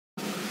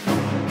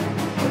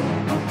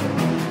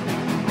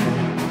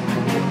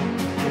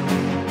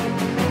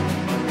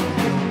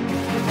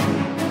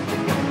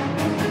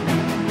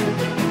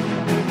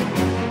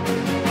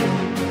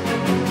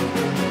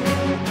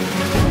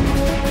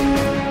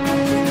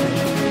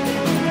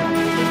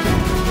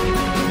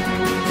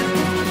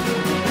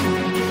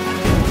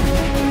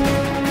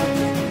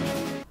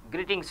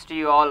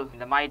all in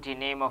the mighty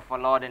name of our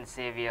Lord and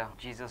Savior,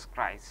 Jesus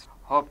Christ.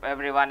 Hope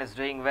everyone is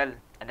doing well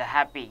and are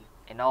happy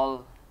in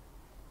all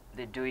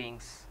their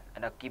doings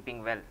and are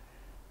keeping well.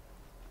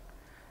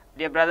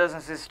 Dear brothers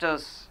and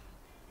sisters,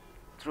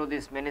 through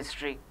this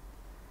ministry,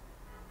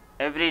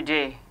 every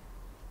day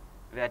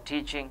we are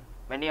teaching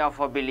many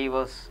of our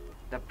believers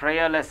the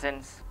prayer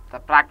lessons, the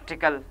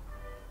practical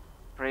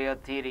prayer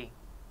theory,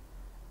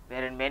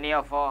 wherein many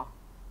of our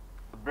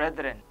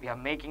brethren, we are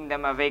making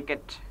them awake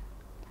at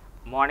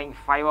morning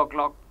 5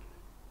 o'clock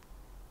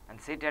and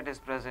sit at His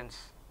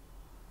presence,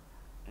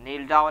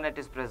 kneel down at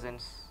His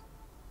presence,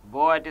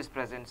 bow at His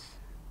presence,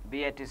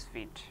 be at His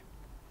feet.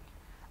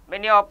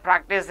 Many are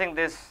practicing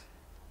this,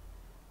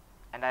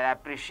 and I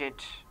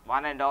appreciate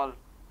one and all,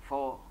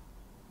 for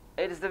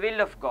it is the will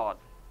of God.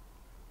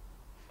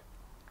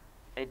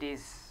 It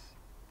is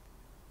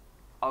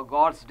our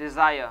God's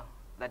desire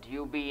that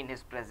you be in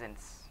His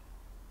presence.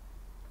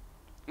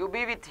 You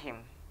be with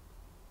Him,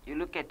 you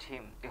look at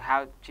Him, you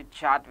have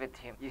chit-chat with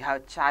Him, you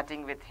have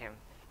chatting with Him.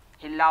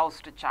 He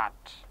loves to chat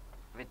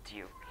with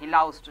you. He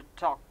loves to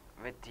talk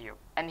with you.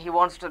 And He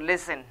wants to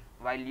listen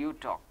while you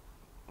talk,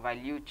 while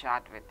you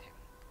chat with Him,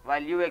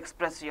 while you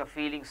express your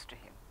feelings to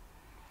Him,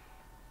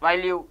 while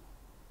you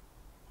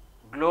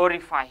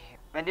glorify Him.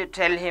 When you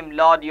tell Him,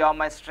 Lord, you are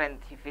my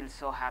strength, He feels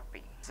so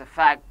happy. It's a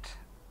fact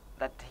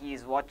that He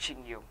is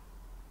watching you.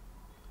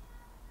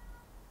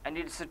 And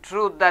it's a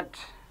truth that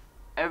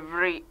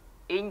every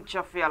inch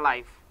of your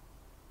life,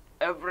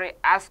 every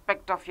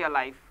aspect of your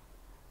life,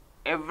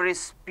 every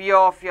sphere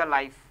of your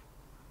life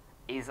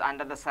is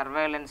under the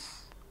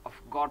surveillance of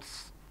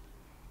God's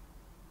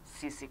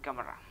CC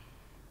camera.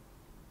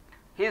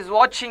 He is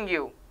watching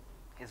you.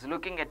 He is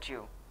looking at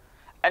you.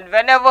 And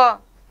whenever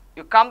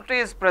you come to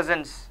His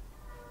presence,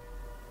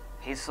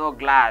 He is so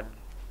glad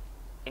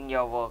in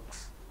your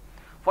works.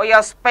 For you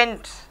have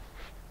spent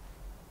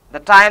the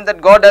time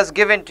that God has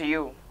given to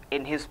you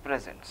in His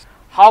presence.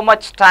 How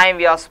much time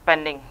we are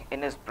spending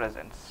in His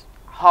presence.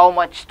 How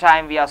much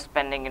time we are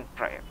spending in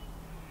prayer.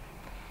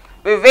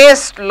 We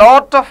waste a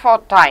lot of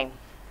our time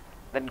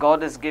that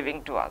God is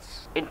giving to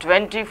us. In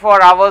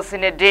 24 hours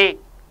in a day,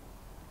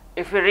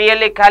 if we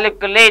really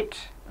calculate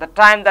the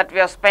time that we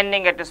are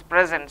spending at His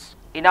presence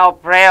in our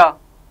prayer,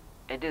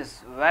 it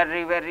is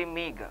very, very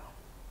meager.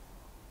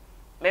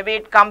 Maybe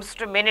it comes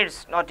to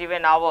minutes, not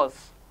even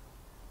hours.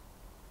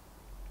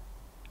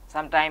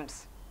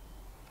 Sometimes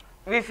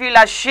we feel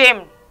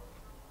ashamed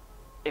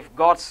if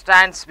God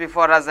stands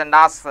before us and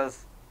asks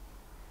us,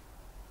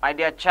 my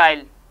dear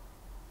child,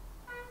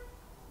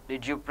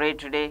 did you pray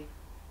today?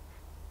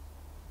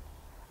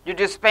 Did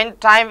you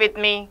spend time with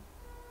me?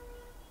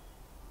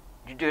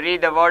 Did you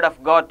read the Word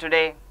of God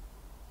today?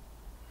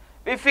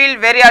 We feel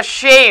very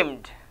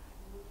ashamed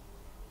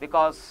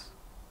because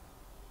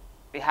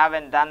we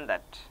haven't done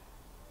that.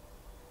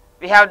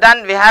 We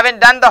haven't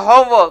done the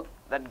homework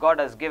that God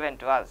has given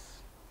to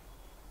us.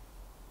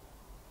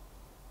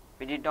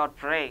 We did not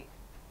pray.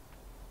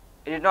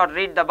 We did not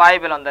read the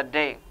Bible on that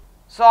day.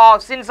 So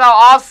since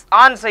our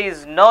answer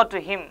is no to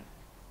Him,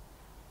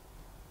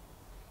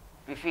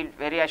 we feel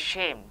very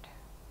ashamed.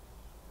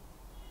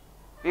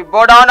 We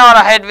bow down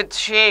our head with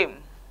shame.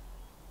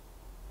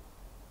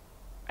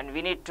 And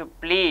we need to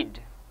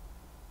plead,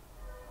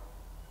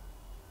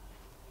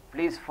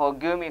 please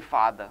forgive me,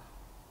 Father.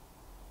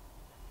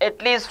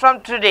 At least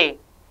from today,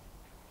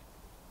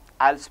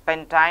 I'll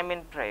spend time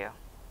in prayer.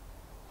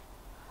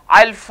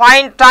 I'll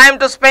find time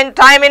to spend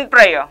time in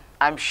prayer.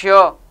 I'm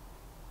sure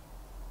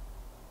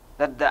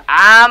that the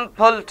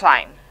ample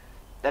time,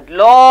 that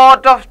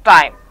lot of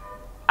time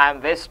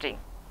I'm wasting,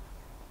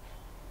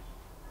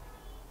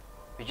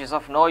 which is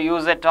of no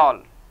use at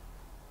all.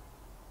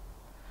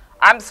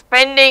 I'm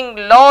spending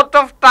lot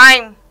of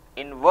time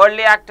in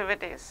worldly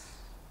activities,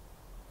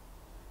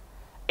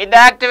 in the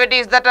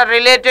activities that are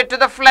related to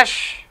the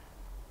flesh,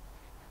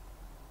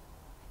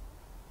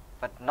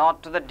 but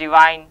not to the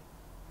divine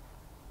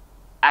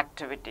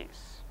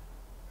activities.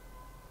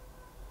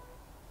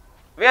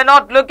 We are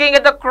not looking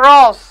at the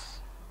cross.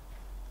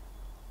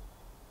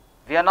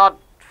 We are not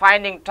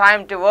finding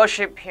time to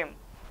worship Him.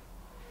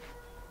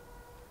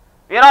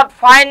 We are not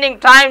finding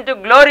time to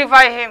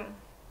glorify Him.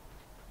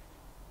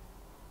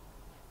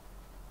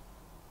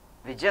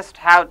 We just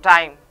have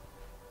time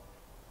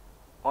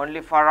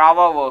only for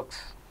our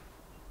works.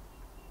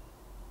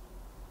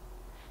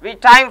 We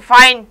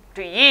find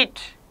to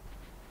eat,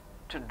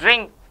 to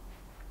drink,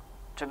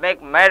 to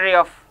make merry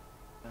of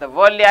the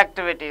worldly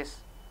activities.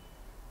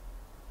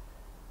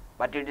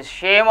 But it is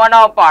shame on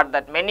our part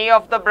that many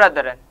of the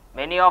brethren,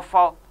 many of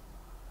our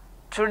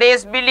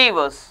today's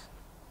believers,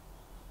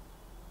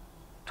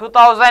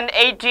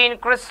 2018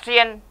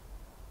 Christian,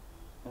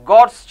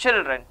 God's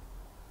children,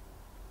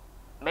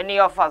 many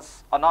of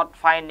us are not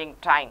finding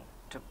time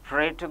to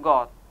pray to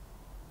God,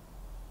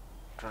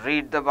 to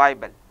read the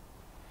Bible,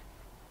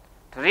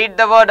 to read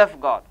the Word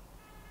of God.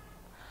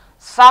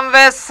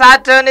 Somewhere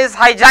Satan is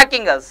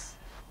hijacking us.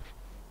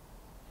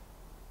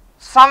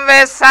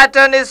 Somewhere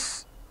Satan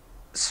is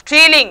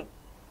stealing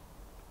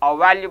our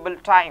valuable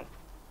time.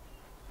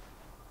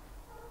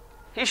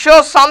 He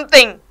shows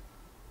something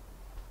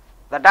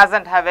that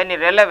doesn't have any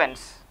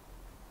relevance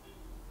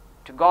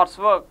to God's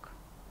work.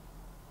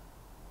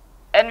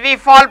 And we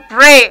fall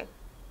prey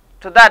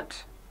to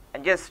that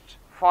and just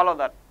follow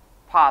that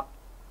path.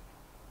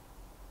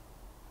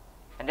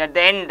 And at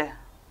the end,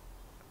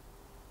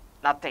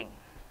 nothing.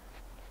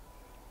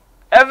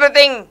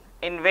 Everything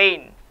in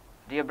vain,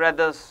 dear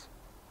brothers,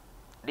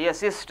 dear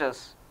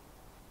sisters,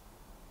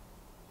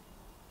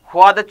 who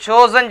are the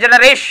chosen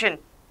generation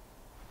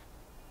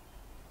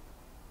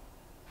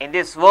in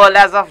this world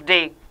as of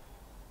day,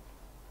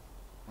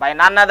 by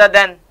none other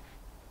than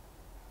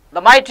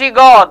the mighty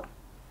God,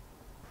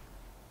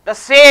 the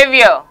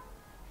Savior.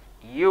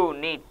 You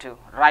need to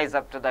rise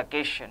up to the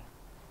occasion.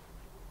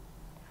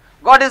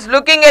 God is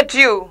looking at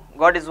you.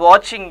 God is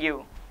watching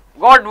you.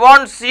 God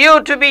wants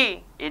you to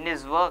be in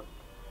His work.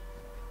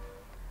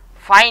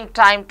 Find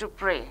time to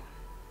pray.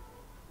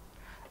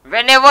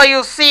 Whenever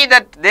you see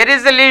that there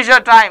is a leisure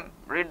time,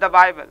 read the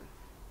Bible.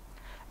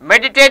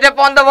 Meditate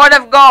upon the Word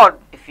of God.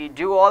 If you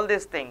do all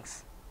these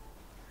things,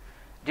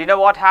 do you know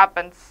what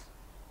happens?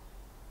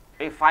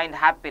 We find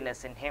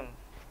happiness in Him.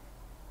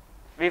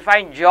 We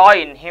find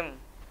joy in Him.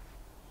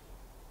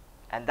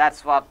 And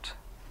that's what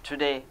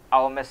today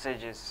our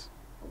message is.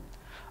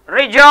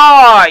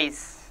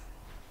 Rejoice!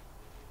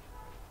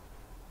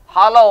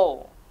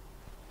 Hello!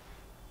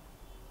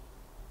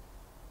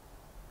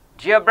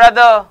 Dear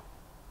brother,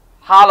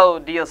 hello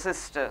dear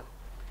sister.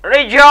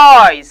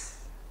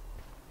 Rejoice!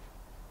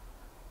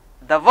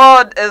 The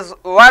word is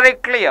very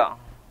clear.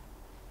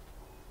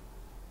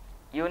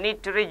 You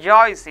need to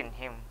rejoice in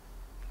Him.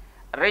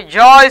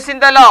 Rejoice in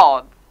the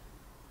Lord.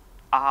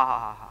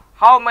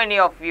 How many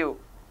of you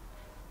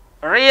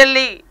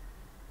really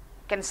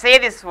can say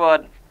this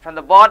word from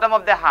the bottom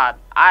of their heart?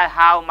 I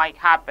have my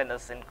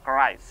happiness in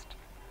Christ.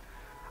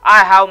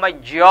 I have my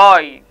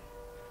joy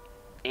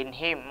in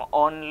Him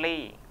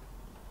only.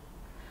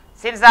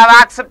 Since I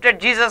have accepted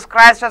Jesus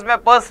Christ as my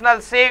personal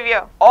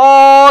Savior,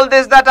 all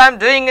this that I am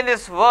doing in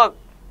this work,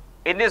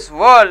 in this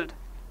world,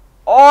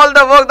 all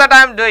the work that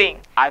I am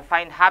doing, I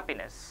find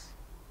happiness.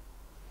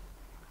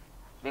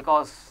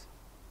 Because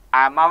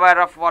I am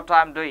aware of what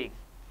I am doing.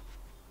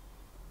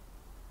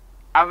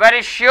 I am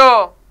very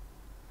sure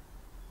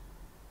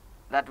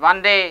that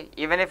one day,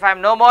 even if I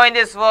am no more in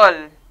this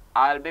world,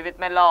 I will be with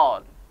my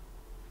Lord.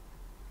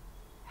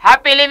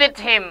 Happily with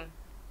Him.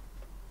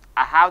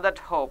 I have that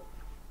hope.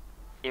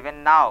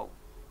 Even now,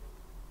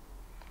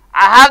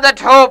 I have that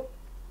hope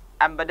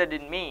embedded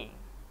in me,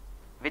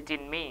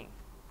 within me.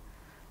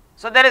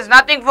 So there is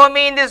nothing for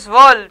me in this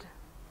world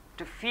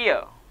to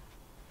fear.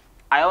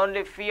 I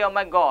only fear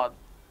my God.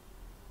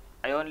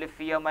 I only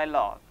fear my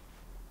Lord.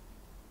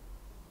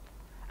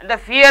 And the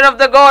fear of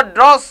the God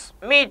draws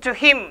me to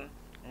Him,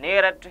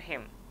 nearer to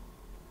Him.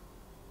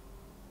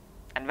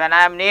 And when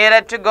I am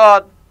nearer to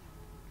God,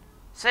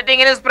 sitting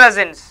in His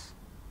presence,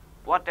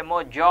 what a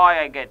more joy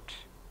I get.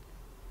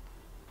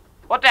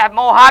 What a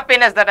more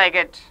happiness that I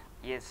get.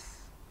 Yes.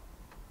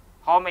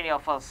 How many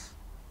of us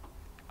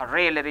are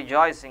really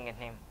rejoicing in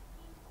Him?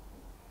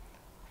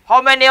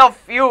 How many of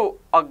you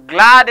are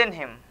glad in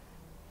Him?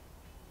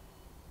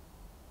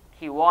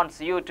 He wants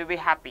you to be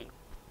happy.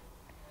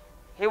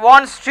 He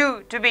wants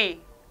you to be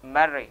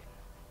merry.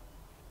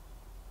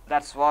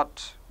 That's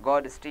what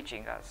God is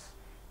teaching us.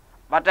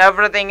 But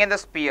everything in the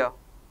sphere,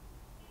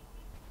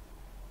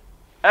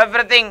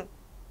 everything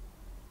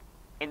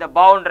in the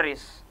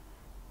boundaries,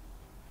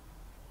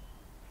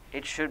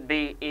 it should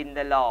be in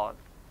the Lord.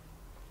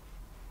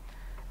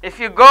 If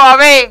you go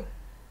away,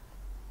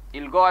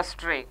 you'll go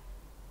astray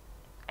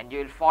and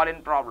you'll fall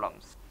in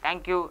problems.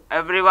 Thank you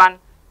everyone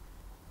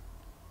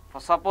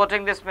for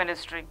supporting this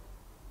ministry,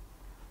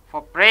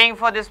 for praying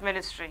for this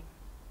ministry.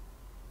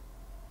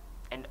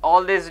 And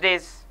all these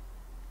days,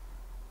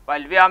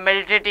 while we are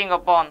meditating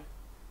upon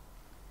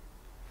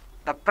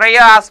the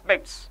prayer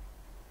aspects,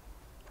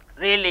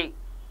 really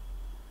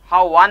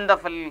how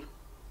wonderful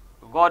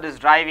God is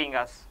driving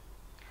us.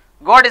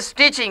 God is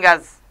teaching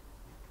us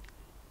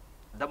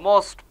the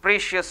most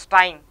precious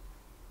time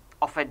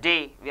of a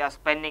day we are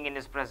spending in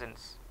His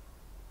presence.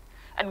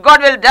 And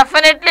God will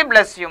definitely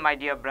bless you, my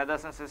dear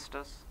brothers and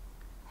sisters.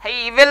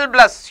 He will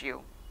bless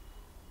you.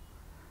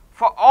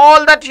 For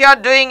all that you are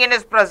doing in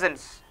His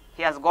presence,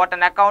 He has got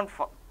an account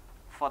for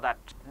that.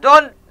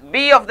 Don't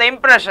be of the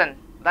impression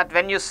that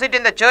when you sit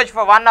in the church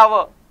for 1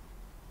 hour,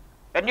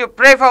 when you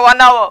pray for 1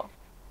 hour,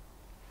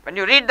 when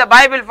you read the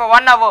Bible for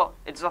 1 hour,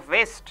 it's of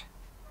waste.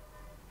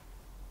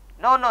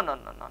 No.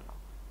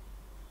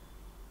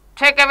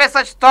 Take away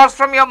such thoughts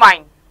from your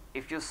mind.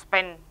 If you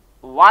spend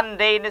 1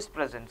 day in His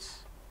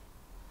presence,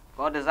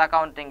 God is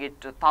accounting it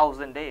to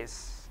 1,000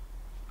 days.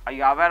 Are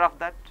you aware of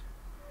that?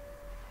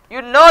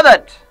 You know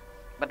that.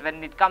 But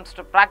when it comes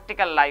to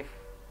practical life,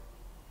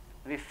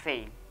 we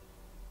fail.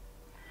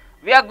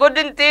 We are good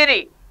in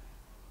theory.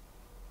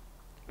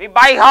 We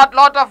by heart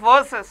lot of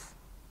verses.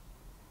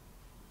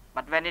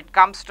 But when it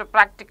comes to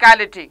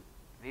practicality,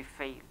 we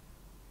fail.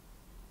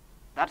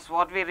 That's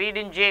what we read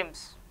in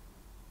James.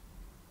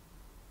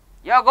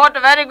 You have got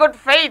a very good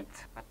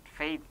faith, but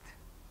faith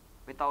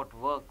without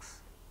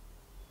works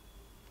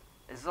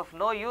is of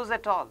no use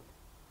at all.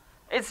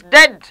 It's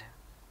dead,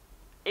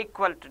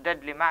 equal to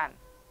deadly man.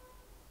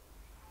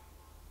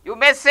 You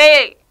may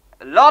say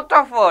a lot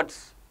of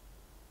words,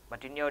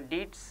 but in your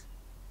deeds,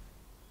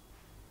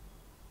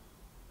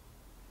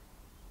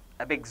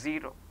 a big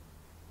zero.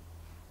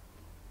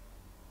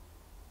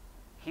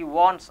 He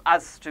wants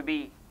us to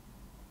be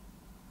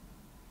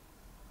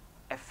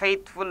a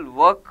faithful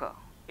worker.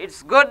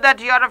 It's good that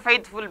you are a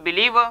faithful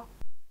believer,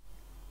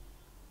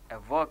 a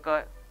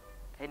worker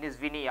in his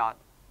vineyard,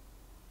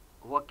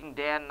 working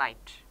day and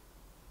night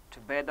to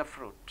bear the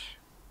fruit.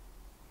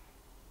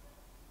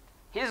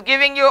 He is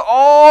giving you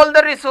all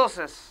the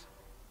resources.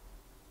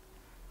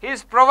 He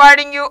is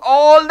providing you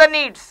all the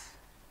needs.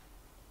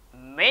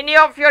 Many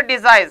of your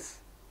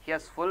desires He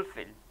has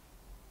fulfilled.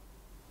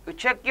 You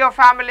check your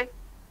family.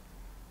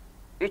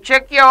 You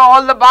check your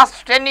all the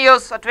past 10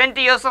 years or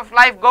 20 years of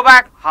life. Go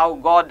back how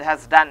God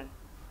has done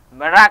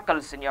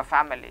miracles in your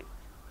family,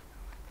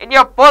 in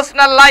your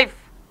personal life.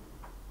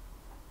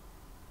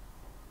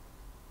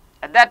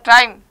 At that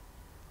time,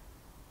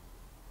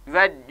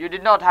 you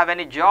did not have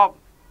any job.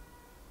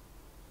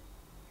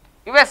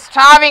 You were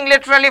starving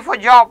literally for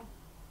job,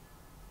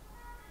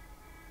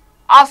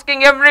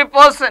 asking every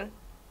person,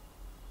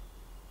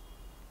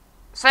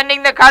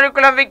 sending the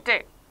curriculum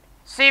vitae,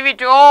 CV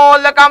to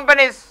all the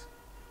companies,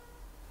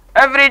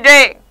 every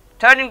day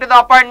turning to the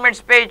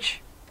appointments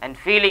page and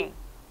feeling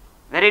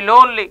very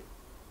lonely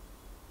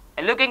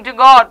and looking to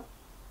God,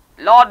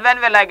 Lord, when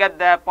will I get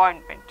the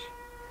appointment?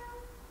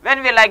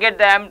 When will I get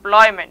the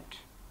employment?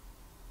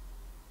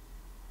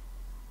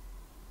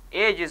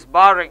 Age is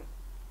barring.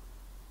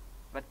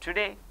 But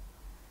today,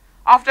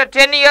 after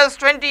 10 years,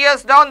 20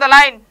 years down the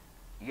line,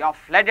 you are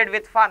flooded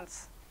with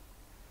funds.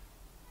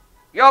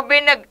 You have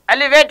been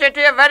elevated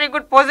to a very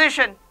good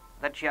position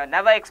that you have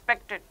never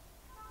expected.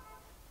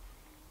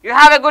 You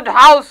have a good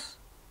house.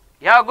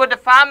 You have a good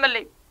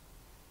family.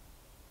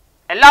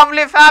 A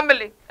lovely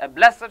family. A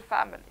blessed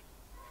family.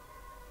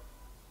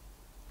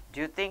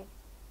 Do you think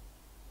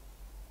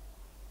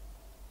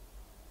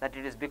that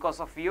it is because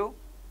of you?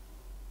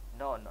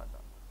 No, no, no.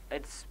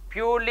 It's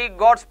purely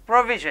God's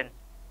provision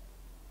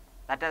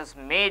that has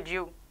made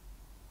you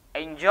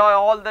enjoy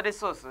all the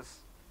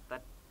resources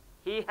that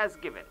He has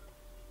given.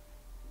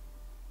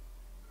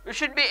 You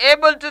should be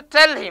able to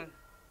tell Him.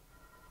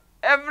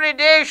 Every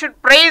day you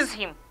should praise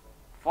Him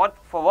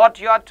for what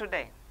you are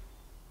today.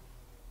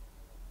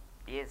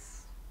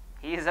 Yes,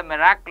 He is a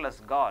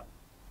miraculous God.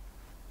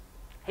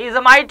 He is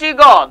a mighty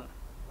God.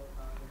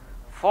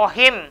 For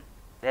Him,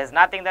 there is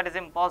nothing that is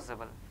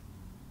impossible.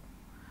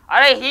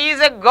 He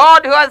is a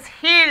God who has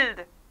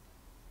healed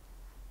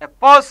a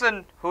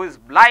person who is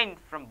blind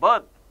from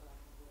birth.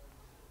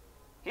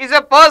 He is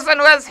a person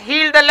who has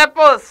healed the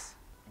lepers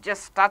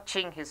just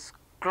touching his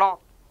cloth.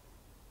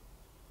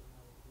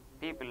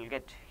 People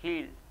get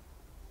healed.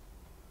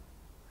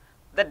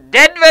 The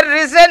dead were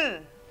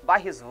risen by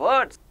His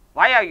words.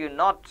 Why are you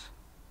not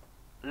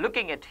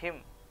looking at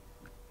Him?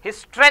 His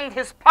strength,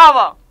 His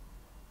power,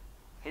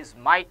 His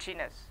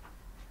mightiness.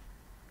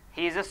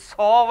 He is a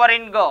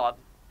sovereign God.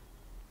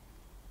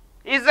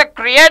 He is the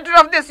creator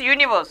of this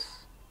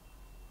universe.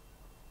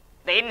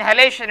 The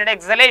inhalation and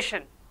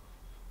exhalation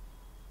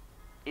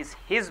is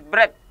His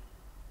breath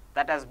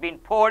that has been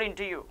poured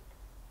into you.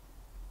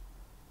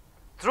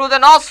 Through the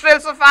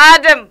nostrils of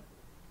Adam,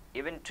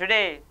 even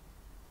today,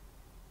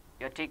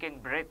 you are taking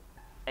breath.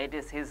 It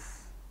is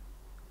His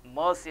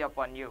mercy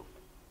upon you.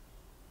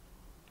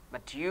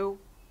 But you,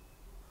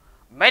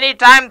 many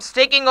times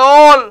taking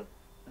all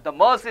the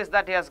mercies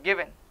that He has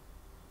given,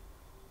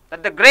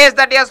 that the grace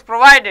that He has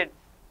provided,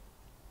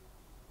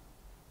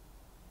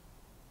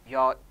 you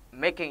are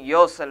making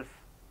yourself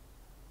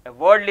a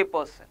worldly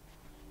person.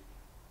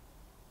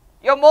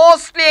 You are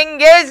mostly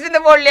engaged in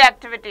the worldly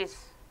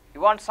activities.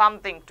 You want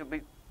something to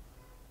be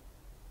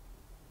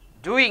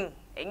doing,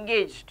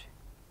 engaged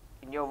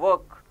in your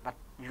work, but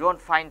you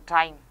don't find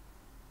time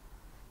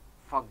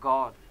for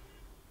God.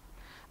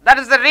 That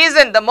is the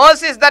reason the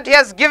mercies that He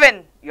has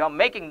given, you are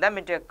making them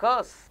into a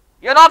curse.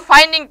 You are not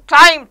finding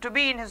time to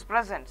be in His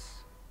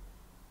presence.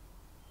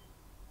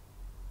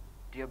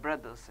 Dear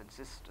brothers and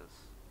sisters,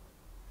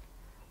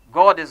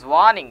 God is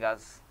warning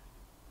us.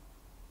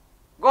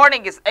 God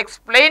is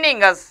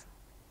explaining us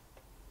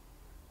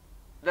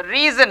the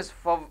reasons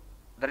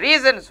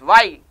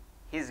why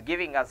He is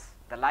giving us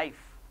the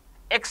life,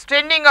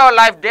 extending our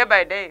life day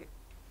by day.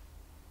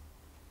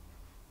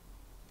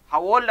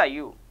 How old are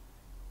you?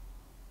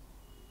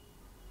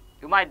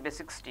 You might be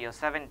 60 or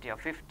 70 or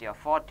 50 or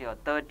 40 or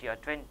 30 or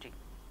 20.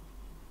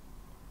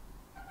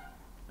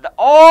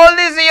 All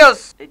these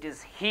years, it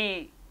is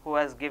He who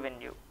has given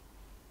you.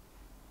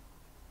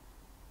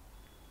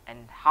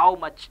 And how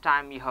much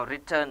time you have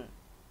returned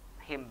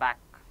Him back.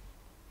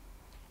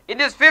 In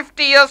this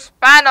 50-year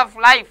span of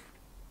life,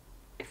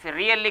 if you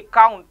really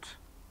count,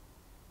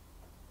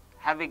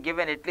 have we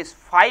given at least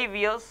 5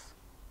 years?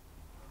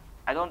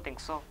 I don't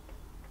think so.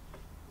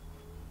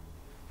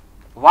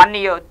 1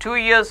 year, 2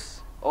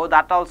 years, oh,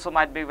 that also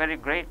might be very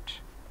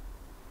great.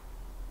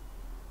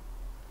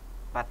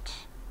 But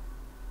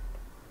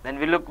when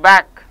we look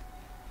back,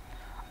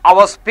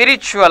 our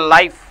spiritual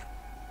life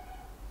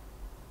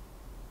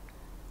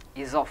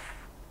is of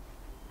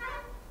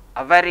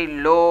a very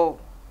low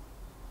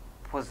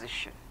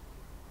position,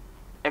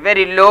 a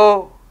very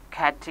low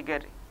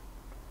category.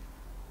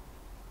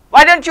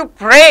 Why don't you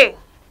pray?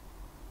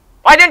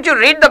 Why don't you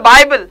read the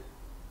Bible?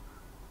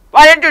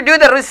 Why don't you do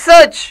the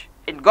research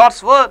in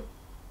God's Word?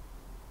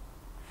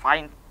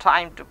 Find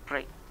time to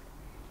pray.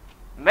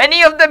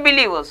 Many of the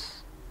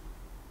believers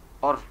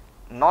are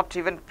not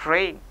even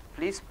praying.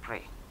 Please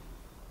pray.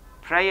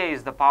 Prayer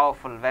is the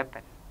powerful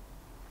weapon.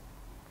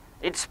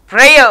 It's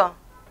prayer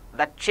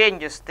that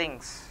changes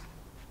things,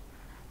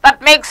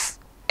 that makes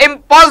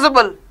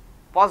impossible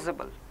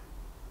possible.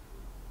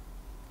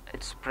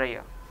 It's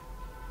prayer.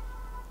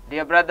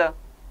 Dear brother,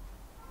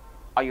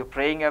 are you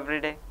praying every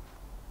day?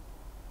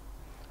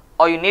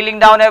 Are you kneeling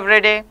down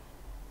every day?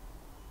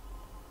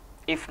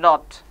 If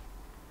not,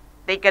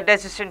 take a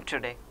decision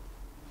today.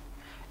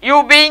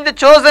 You being the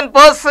chosen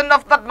person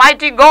of that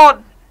mighty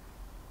God,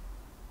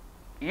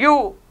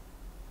 you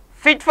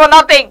fit for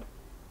nothing,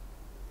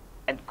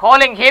 and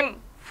calling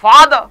Him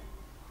Father.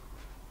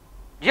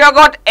 You have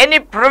got any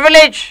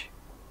privilege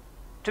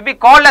to be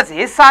called as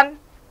His Son?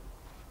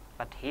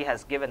 But He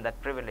has given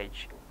that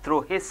privilege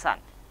through His Son.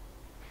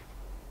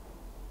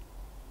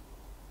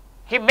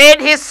 He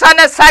made His Son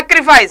a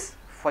sacrifice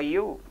for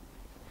you.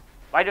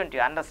 Why don't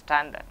you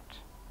understand that?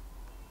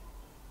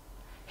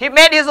 He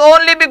made His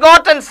only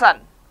begotten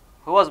Son,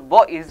 who is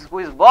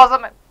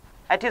bosom,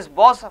 at His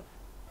bosom.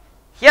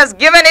 He has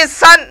given His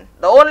Son,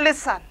 the only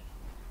Son,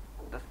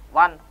 the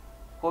one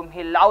whom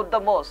He loved the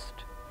most.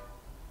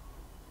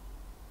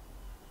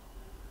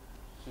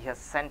 He has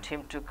sent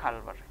Him to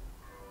Calvary,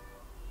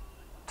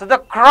 to the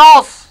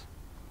cross.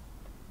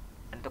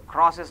 And the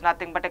cross is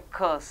nothing but a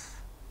curse.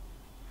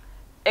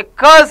 A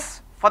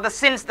curse for the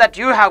sins that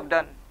you have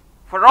done,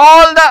 for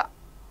all the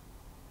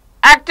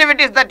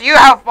activities that you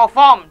have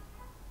performed.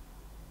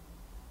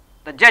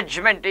 The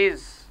judgment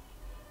is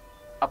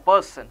a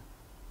person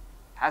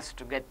has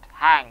to get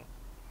hanged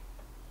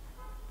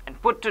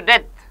and put to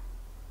death,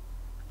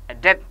 a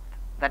death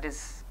that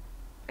is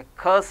a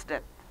cursed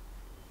death.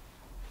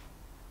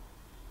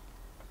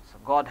 So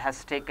God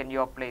has taken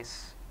your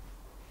place.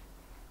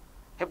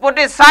 He put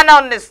His Son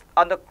on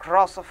the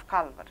cross of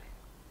Calvary.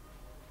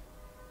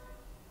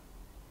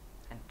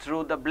 And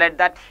through the blood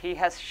that He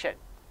has shed,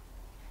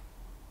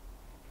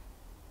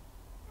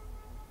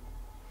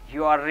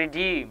 you are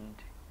redeemed.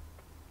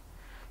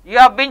 You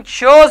have been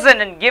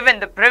chosen and given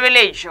the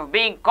privilege of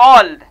being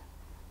called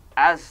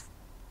as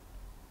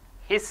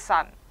His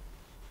Son.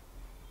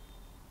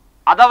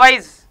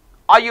 Otherwise,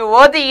 are you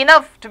worthy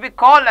enough to be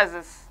called as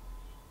His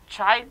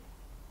child?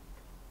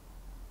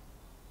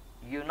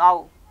 You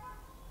now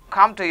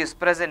come to His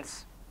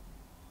presence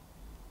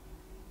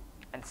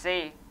and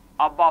say,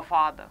 Abba,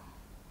 Father.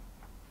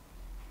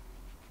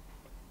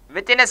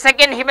 Within a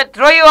second, He may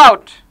throw you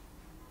out.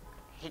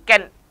 He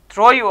can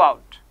throw you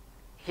out.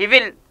 He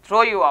will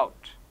throw you out.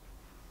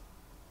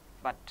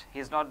 But He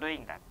is not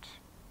doing that.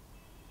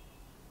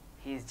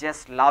 He is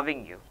just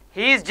loving you.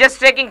 He is just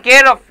taking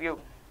care of you.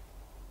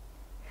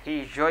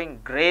 He is showing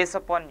grace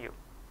upon you.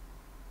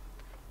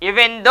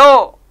 Even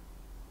though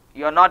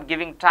you are not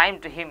giving time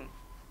to Him,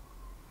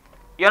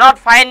 you are not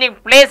finding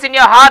place in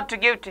your heart to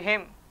give to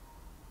Him,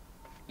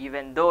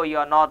 even though you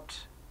are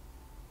not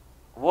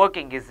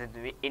working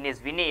in His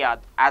vineyard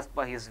as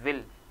per His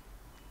will,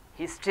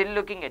 He is still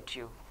looking at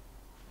you.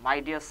 My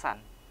dear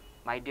son,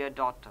 my dear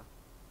daughter,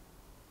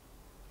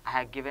 I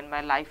have given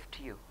my life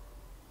to you.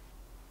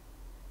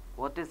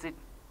 What is it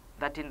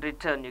that in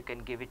return you can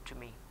give it to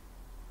me?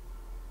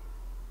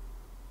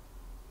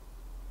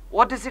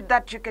 What is it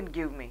that you can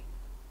give me?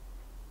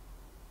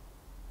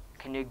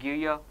 Can you give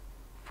your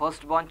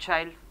firstborn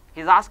child?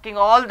 He's asking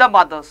all the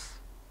mothers,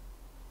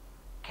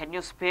 can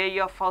you spare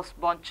your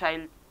firstborn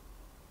child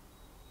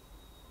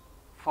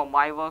for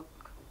my work?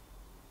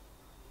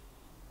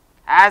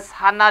 As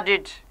Hannah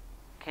did,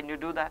 can you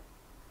do that?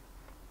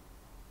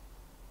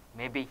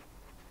 Maybe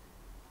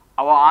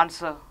our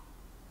answer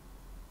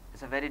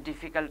is a very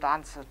difficult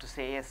answer to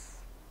say yes.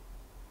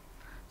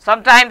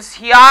 Sometimes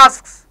He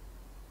asks,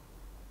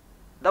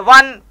 the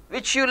one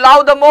which you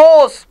love the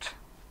most,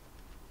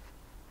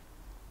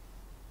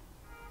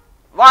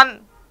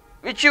 one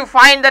which you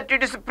find that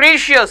it is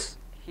precious,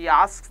 He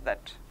asks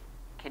that,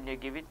 can you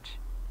give it?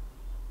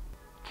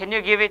 Can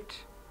you give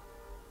it?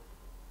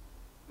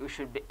 You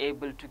should be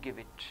able to give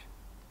it.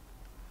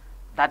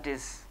 That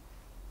is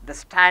the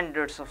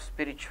standards of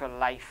spiritual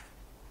life,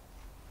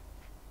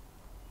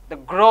 the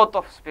growth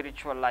of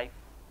spiritual life.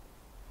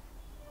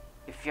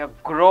 If you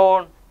have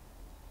grown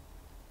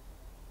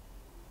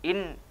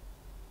in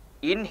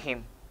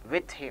Him,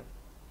 with Him,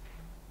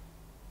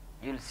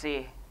 you'll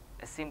say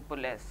as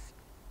simple as,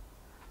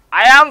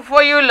 I am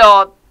for you,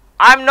 Lord.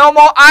 I am no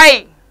more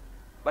I,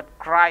 but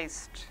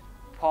Christ.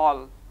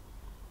 Paul,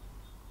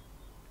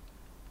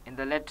 in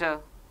the letter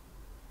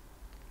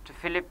to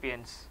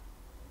Philippians,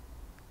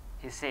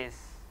 he says,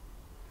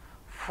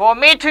 for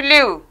me to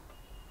live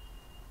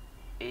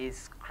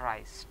is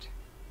Christ.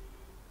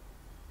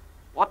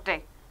 What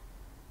a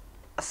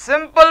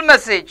simple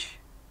message,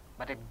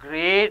 but a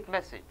great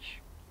message.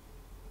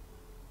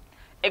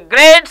 A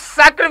great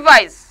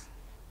sacrifice.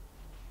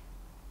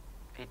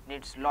 It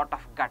needs lot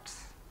of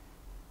guts.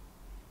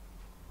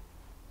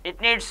 It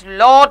needs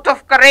lot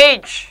of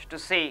courage to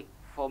say,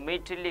 for me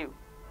to live.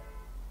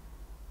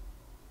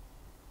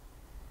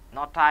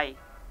 Not I,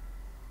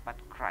 but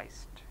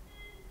Christ.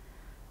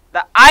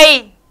 The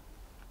I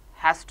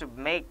has to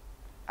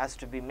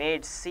be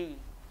made see.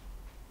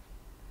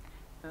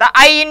 The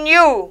I in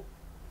you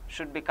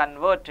should be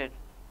converted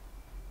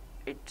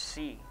it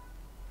see.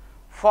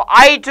 For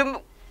I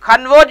to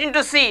convert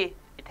into see,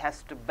 it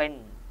has to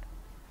bend.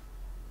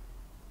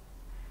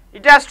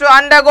 It has to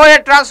undergo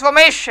a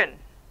transformation.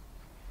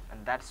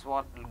 And that's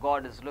what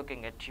God is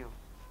looking at you.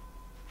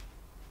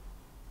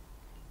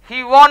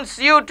 He wants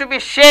you to be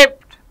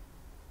shaped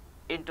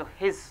into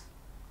His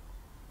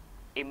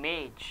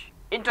image,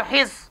 into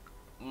His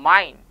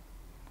mind,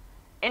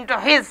 into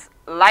His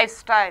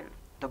lifestyle.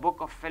 The book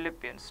of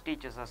Philippians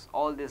teaches us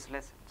all these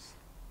lessons.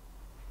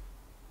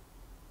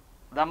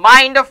 The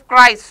mind of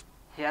Christ,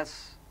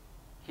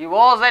 He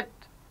was at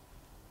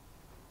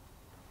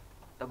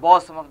the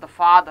bosom of the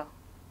Father,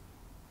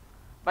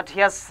 but He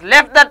has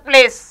left that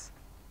place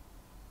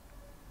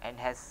and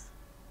has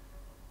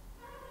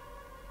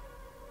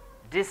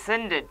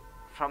descended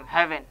from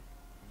heaven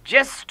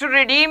just to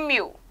redeem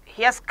you.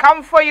 He has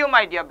come for you,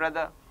 my dear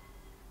brother.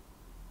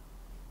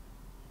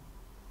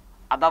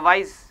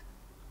 Otherwise,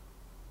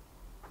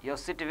 your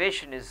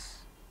situation is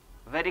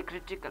very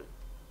critical.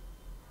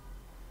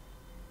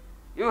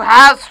 You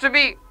have to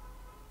be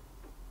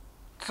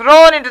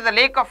thrown into the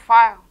lake of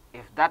fire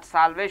if that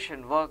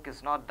salvation work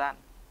is not done.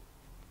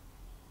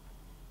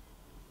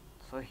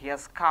 So He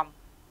has come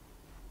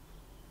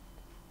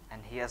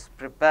and He has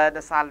prepared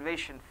a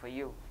salvation for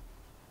you.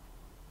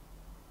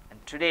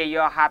 And today you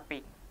are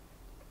happy.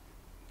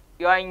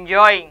 You are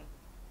enjoying.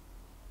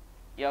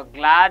 You are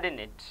glad in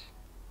it.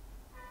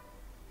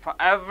 For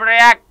every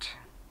act,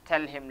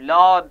 tell Him,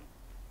 Lord,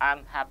 I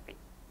am happy.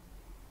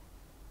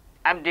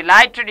 I am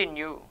delighted in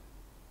you.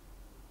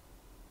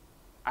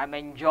 I am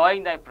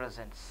enjoying Thy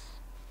presence.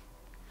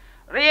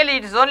 Really,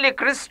 it is only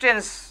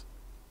Christians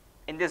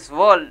in this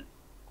world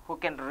who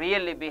can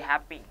really be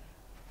happy.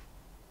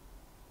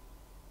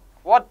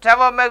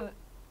 Whatever may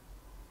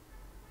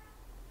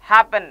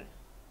happen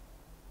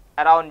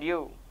around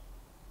you,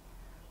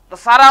 the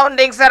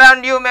surroundings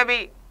around you may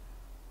be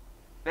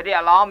very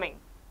alarming,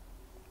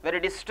 very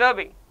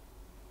disturbing,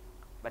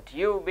 but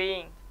you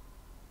being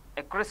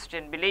a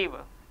Christian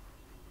believer,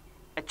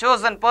 a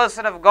chosen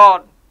person of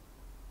God,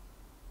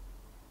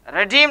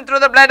 redeemed through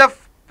the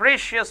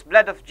precious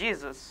blood of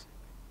Jesus,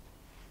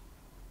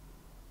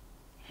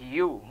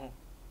 there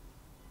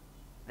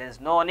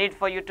is no need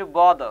for you to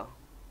bother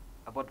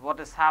about what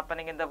is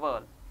happening in the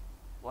world,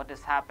 what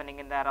is happening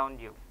around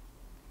you.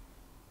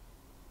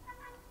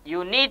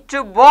 You need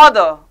to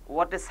bother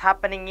what is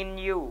happening in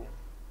you.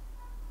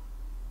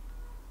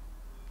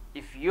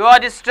 If you are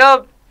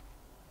disturbed,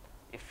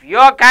 if you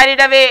are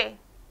carried away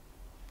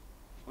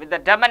with the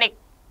demonic,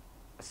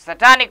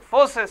 satanic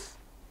forces,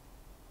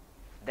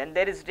 then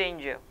there is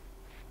danger.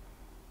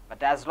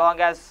 But as long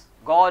as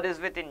God is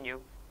within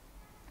you,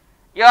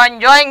 you are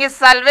enjoying His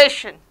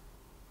salvation,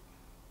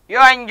 you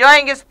are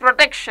enjoying His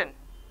protection.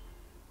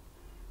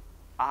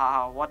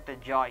 Ah, what a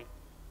joy,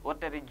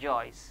 what a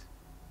rejoice,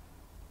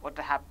 what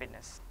a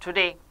happiness.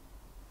 Today,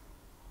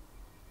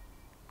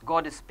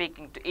 God is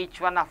speaking to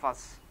each one of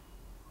us.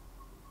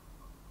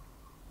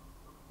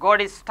 God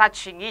is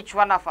touching each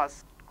one of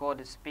us. God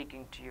is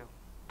speaking to you.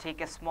 Take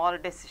a small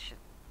decision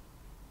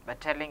by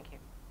telling Him,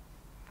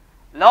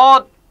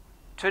 Lord,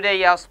 today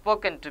You have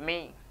spoken to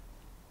me.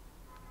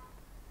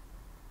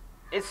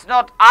 It's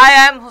not I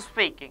am who is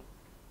speaking.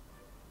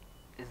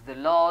 It's the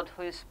Lord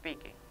who is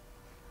speaking.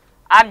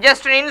 I'm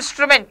just an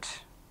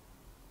instrument.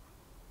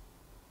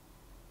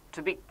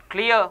 To be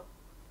clear,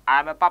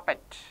 I'm a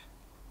puppet.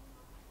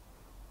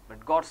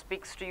 But God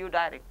speaks to you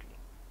directly.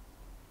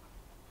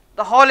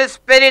 The Holy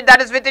Spirit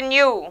that is within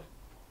you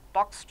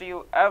talks to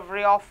you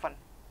every often.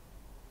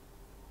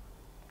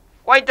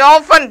 Quite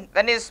often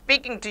when He is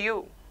speaking to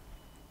you,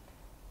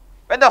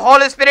 when the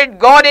Holy Spirit,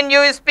 God in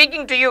you, is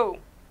speaking to you,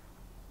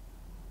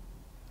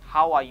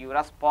 how are you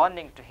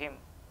responding to Him?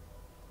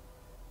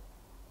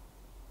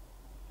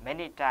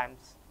 Many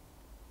times,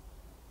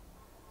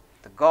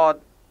 the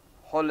God,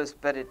 Holy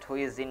Spirit who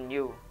is in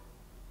you,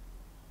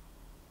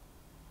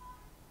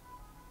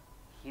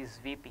 He is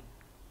weeping.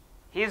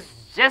 He is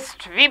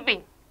just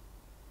weeping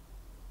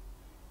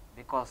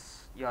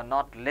because you are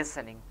not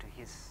listening to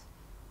His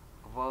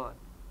word.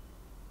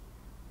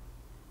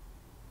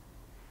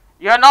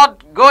 You are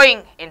not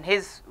going in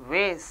His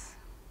ways.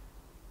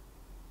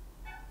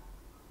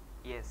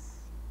 Yes.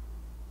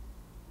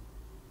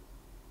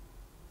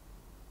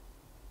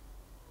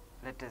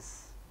 Let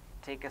us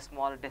take a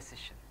small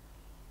decision.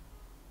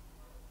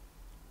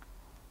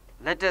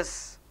 Let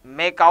us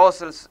make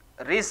ourselves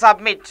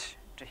resubmit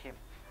to Him.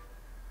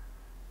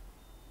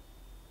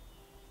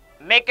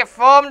 Make a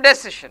firm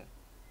decision.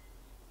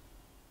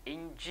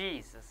 In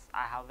Jesus,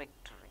 I have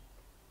victory.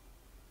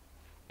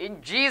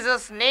 In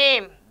Jesus'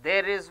 name,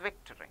 there is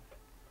victory.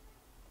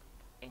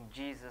 In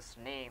Jesus'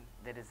 name,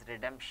 there is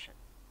redemption.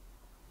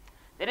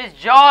 There is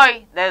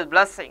joy, there is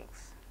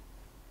blessings.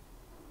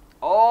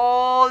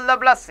 All the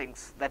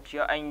blessings that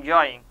you are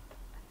enjoying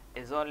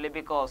is only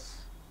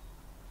because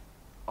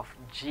of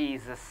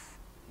Jesus,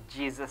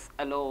 Jesus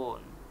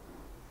alone.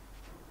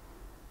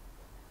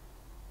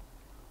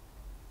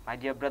 My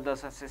dear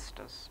brothers and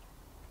sisters,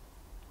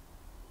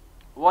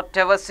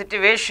 whatever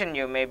situation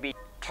you may be,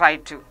 try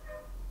to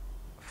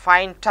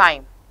find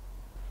time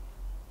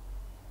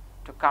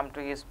to come to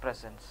His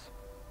presence.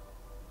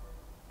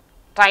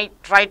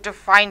 Try to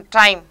find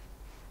time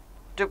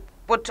to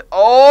put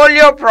all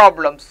your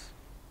problems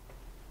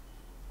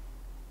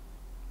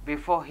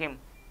before Him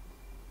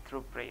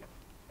through prayer.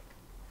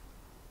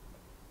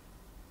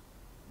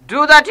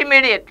 Do that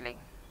immediately,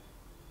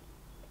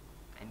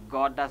 and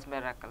God does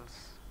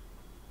miracles.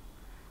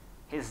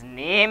 His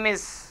name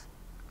is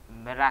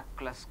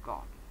Miraculous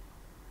God.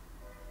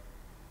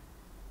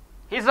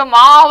 He is a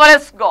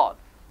marvelous God.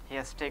 He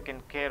has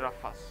taken care of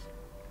us.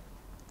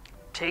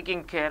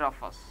 Taking care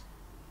of us.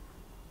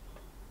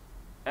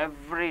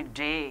 Every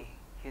day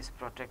He is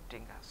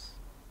protecting us.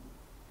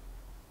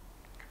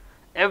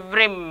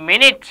 Every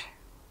minute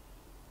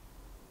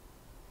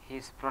He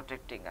is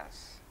protecting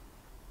us.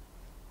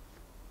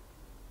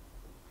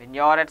 When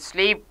you are at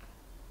sleep,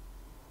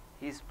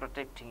 He is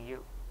protecting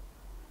you.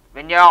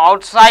 When you are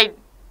outside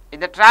in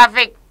the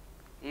traffic,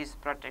 He is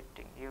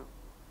protecting you.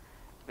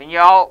 When you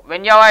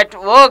are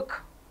at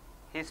work,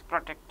 He is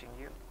protecting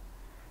you.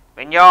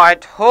 When you are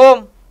at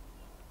home,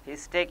 He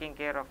is taking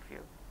care of you.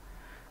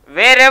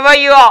 Wherever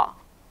you are,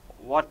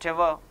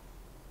 whatever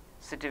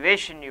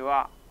situation you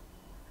are,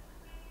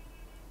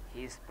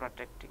 He is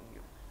protecting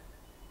you.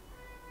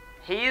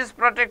 He is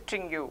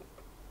protecting you.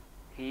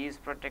 He is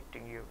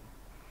protecting you.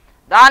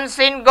 The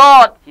unseen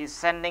God, He is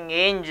sending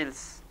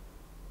angels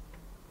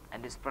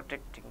and is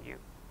protecting you.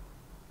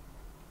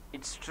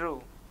 It's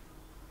true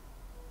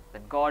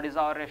that God is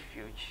our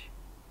refuge.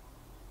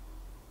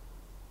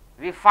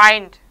 We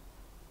find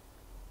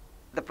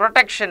the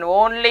protection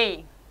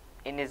only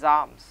in His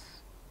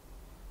arms.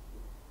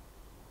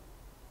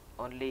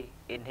 Only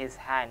in His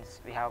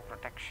hands we have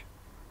protection.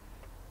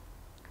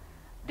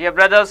 Dear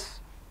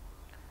brothers,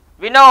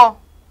 we know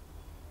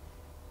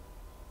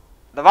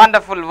the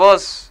wonderful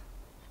verse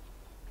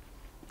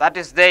that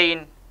is there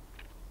in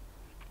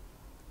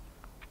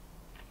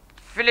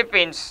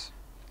Philippians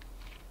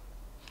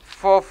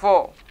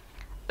 4:4.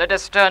 Let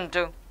us turn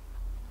to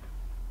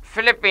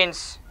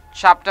Philippians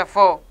chapter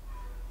 4,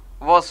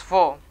 verse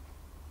 4.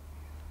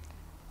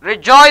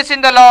 Rejoice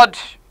in the Lord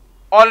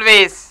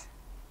always.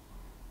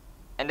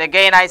 And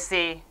again I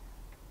say,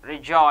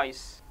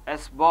 rejoice.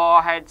 Let's bow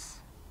our heads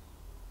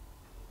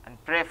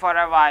and pray for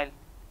a while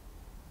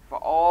for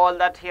all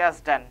that He has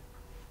done.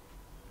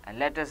 And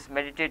let us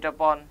meditate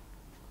upon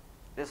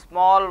this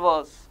small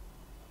verse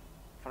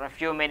for a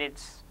few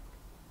minutes.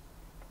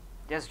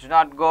 Just do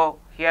not go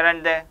here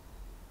and there.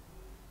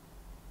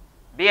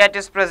 Be at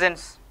His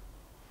presence.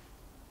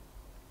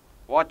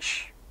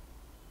 Watch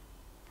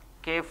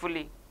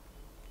carefully.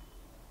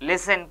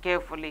 Listen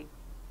carefully.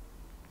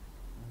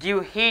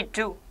 Give heed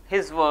to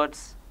His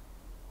words.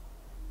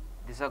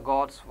 These are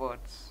God's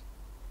words.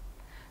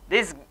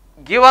 These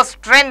give us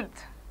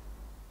strength.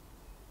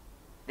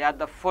 They are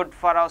the food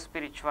for our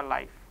spiritual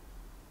life.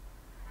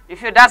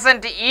 If you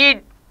doesn't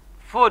eat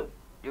food,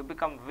 you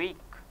become weak.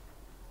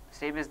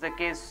 Same is the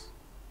case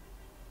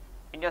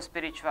in your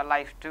spiritual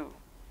life too.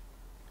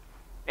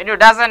 When you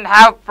doesn't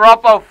have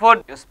proper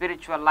food, your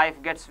spiritual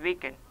life gets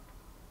weakened.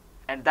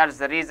 And that's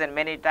the reason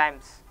many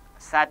times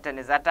Satan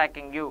is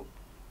attacking you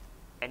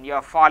and you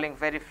are falling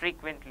very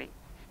frequently.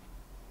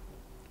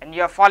 And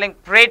you are falling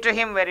prey to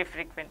him very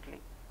frequently.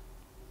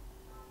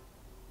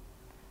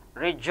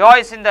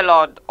 Rejoice in the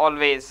Lord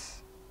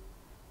always.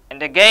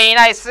 And again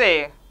I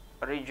say,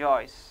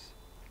 rejoice.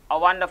 Our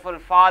wonderful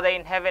Father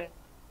in heaven,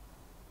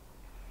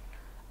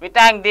 we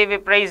thank Thee, we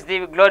praise Thee,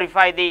 we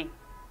glorify Thee.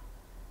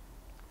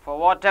 For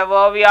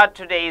whatever we are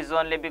today is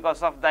only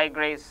because of Thy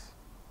grace.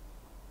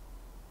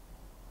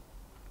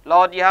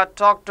 Lord, You have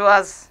talked to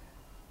us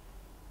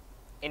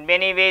in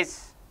many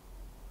ways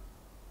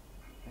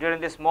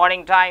during this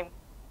morning time.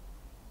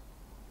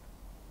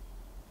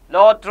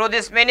 Lord, through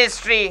this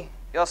ministry,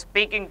 You are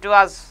speaking to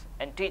us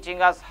and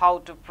teaching us how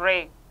to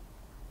pray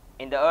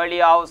in the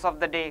early hours of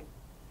the day.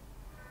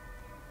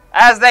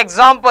 As the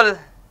example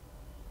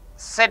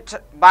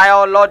set by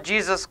our Lord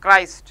Jesus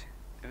Christ,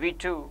 we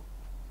too,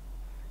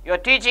 You are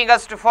teaching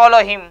us to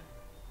follow Him.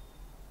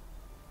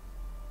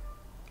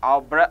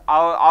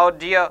 Our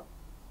dear,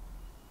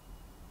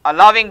 our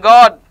loving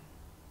God,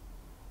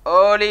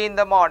 early in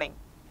the morning,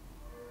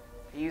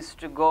 He used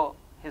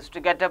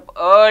to get up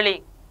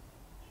early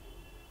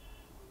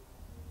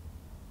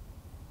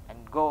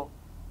and go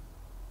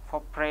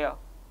for prayer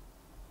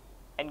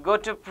and go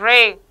to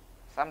pray,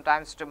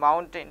 sometimes to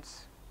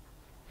mountains,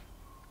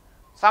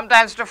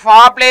 sometimes to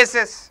far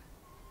places,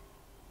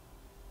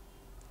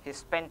 he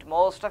spent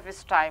most of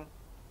his time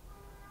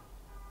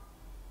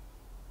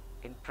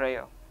in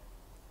prayer.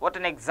 What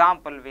an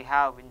example we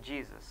have in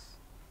Jesus.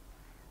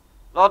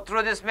 Lord,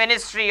 through this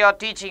ministry, you are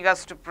teaching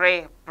us to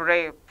pray,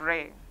 pray,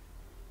 pray.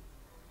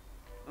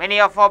 Many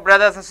of our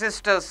brothers and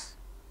sisters,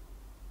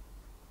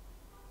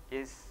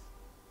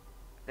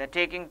 they're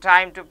taking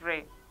time to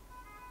pray.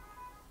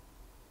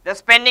 They're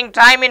spending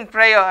time in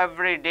prayer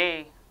every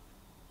day.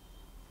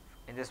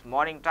 In this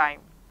morning time,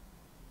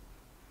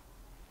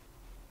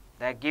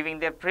 they're giving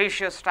their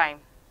precious time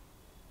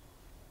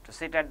to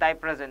sit at thy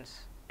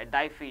presence, at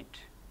thy feet.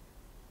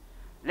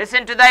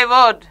 Listen to thy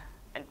word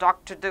and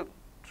talk to thee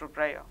through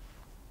prayer.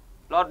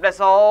 Lord, bless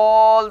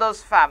all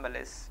those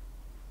families.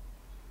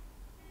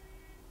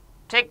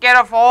 Take care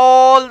of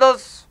all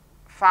those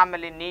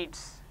family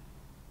needs.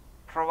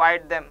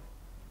 Provide them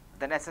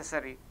the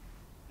necessities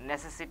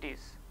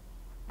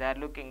they are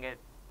looking at.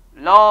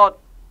 Lord,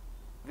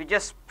 we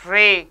just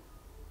pray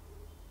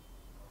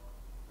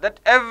that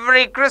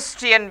every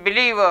Christian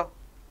believer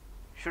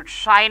should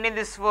shine in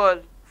this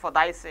world for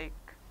thy sake.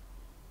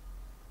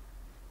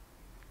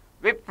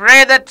 We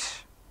pray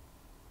that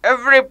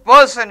every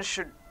person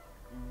should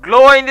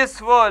glow in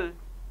this world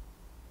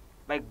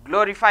by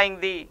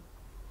glorifying thee.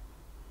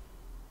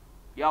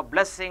 You are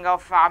blessing our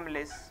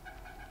families,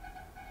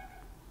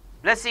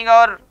 blessing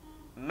our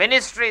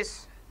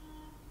ministries,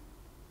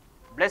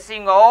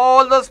 blessing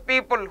all those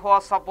people who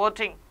are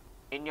supporting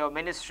in your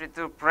ministry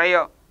through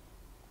prayer,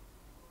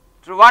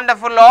 through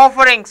wonderful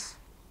offerings,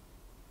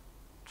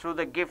 through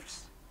the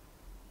gifts.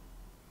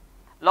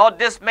 Lord,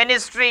 this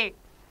ministry,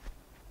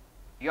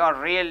 you are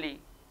really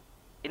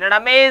in an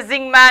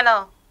amazing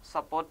manner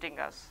supporting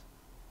us.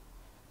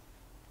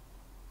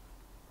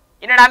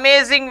 In an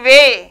amazing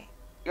way,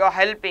 you are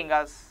helping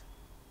us.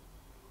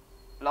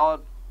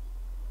 Lord,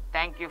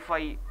 thank you for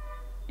you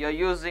are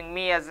using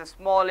me as a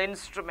small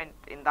instrument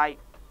in thy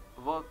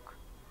work.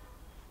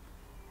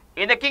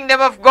 In the kingdom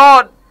of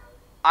God,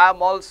 I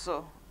am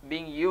also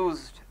being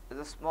used as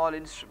a small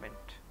instrument.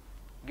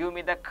 Give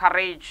me the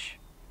courage.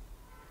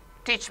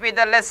 Teach me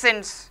the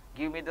lessons.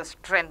 Give me the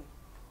strength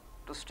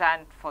to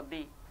stand for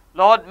thee.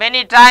 Lord,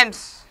 many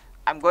times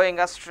I am going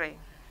astray.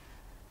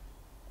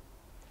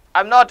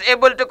 I am not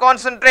able to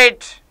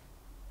concentrate.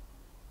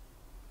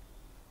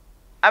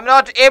 I am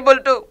not able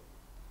to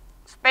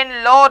spend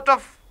a lot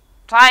of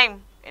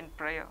time in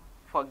prayer.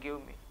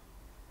 Forgive me.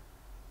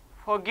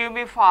 Forgive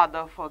me,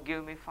 Father.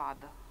 Forgive me,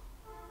 Father.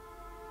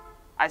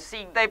 I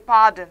seek thy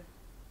pardon,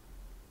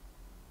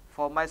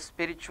 for my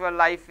spiritual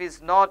life is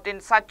not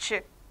in such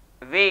a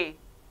way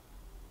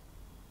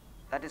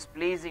that is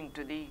pleasing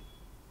to thee.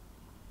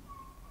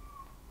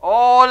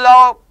 All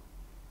our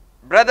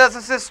brothers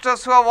and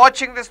sisters who are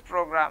watching this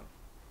program,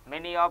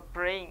 many are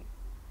praying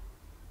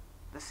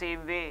the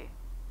same way.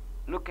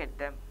 Look at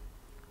them.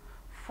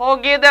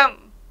 Forgive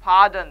them.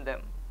 Pardon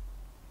them.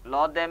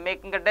 Lord, they are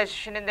making a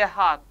decision in their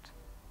heart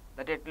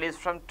that at least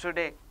from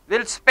today,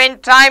 we'll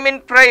spend time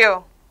in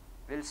prayer.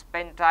 We'll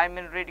spend time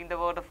in reading the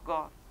Word of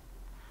God.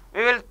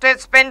 We will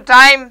spend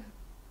time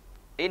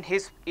in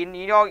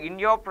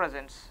your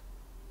presence.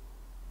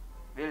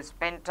 We'll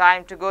spend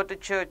time to go to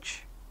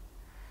church.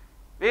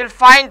 We'll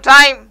find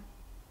time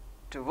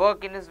to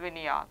work in His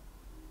vineyard.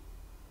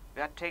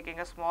 We are taking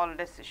a small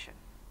decision.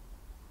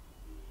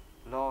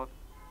 Lord,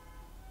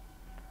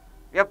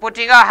 we are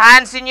putting our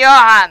hands in your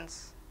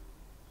hands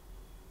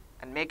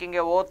and making a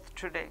oath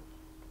today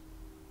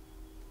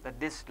that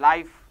this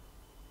life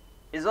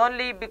is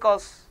only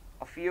because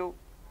of you.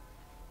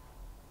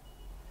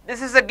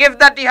 This is a gift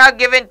that you have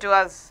given to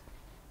us.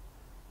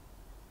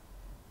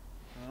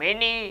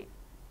 Many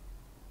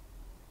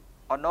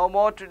are no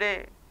more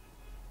today,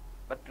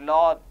 but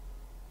Lord,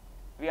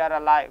 we are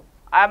alive.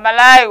 I am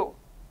alive.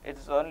 It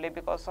is only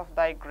because of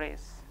thy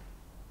grace.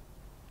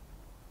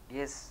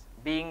 Yes,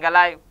 being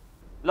alive.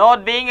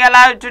 Lord, being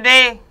alive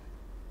today,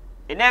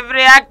 in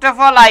every act of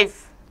our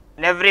life,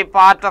 in every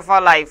part of our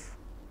life,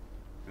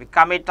 we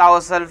commit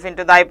ourselves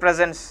into thy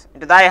presence,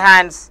 into thy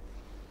hands,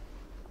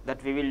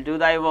 that we will do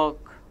thy work.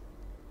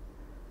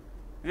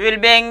 We will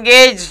be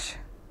engaged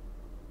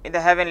in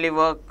the heavenly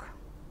work.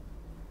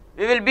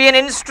 We will be an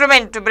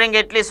instrument to bring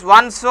at least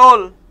one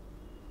soul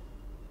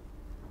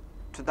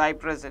to thy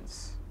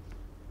presence.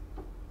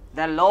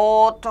 There are a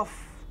lot of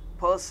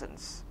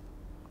persons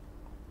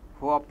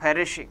who are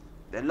perishing.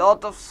 There are a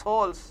lot of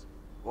souls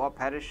who are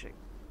perishing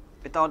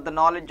without the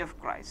knowledge of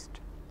Christ.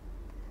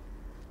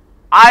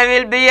 I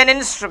will be an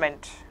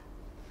instrument.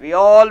 We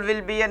all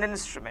will be an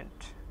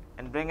instrument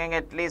in bringing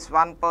at least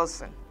one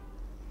person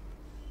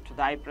to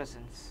thy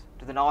presence,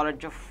 to the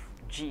knowledge of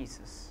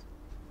Jesus.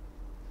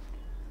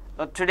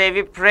 Lord, today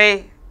we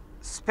pray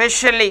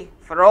specially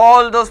for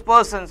all those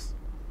persons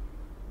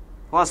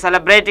who are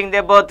celebrating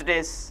their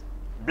birthdays.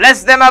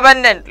 Bless them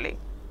abundantly.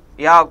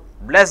 You have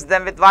blessed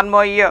them with one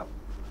more year,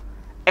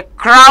 a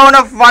crown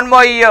of one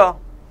more year.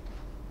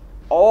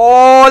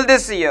 All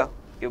this year,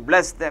 you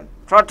bless them,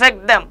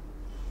 protect them,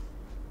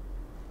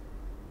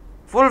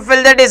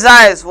 fulfill their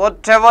desires,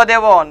 whatever they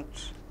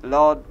want.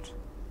 Lord,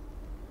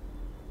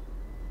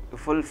 you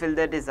fulfill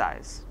their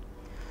desires.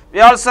 We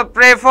also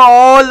pray for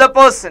all the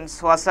persons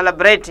who are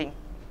celebrating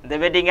the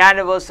wedding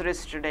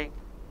anniversaries today.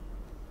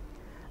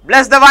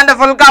 Bless the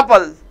wonderful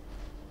couple.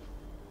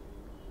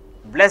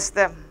 Bless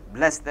them,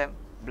 bless them,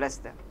 bless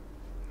them.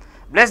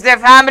 Bless their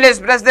families,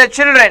 bless their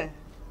children.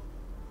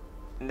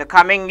 In the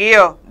coming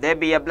year, they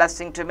be a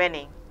blessing to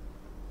many.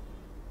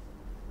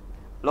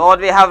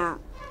 Lord, we have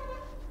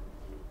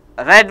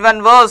read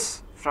one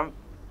verse from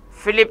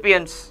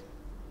Philippians.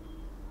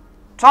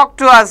 Talk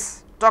to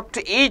us, talk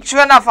to each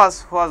one of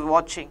us who is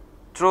watching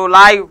through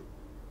live,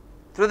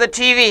 through the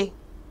TV,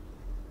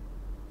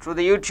 through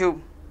the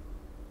YouTube,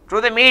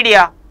 through the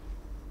media,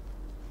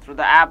 through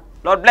the app.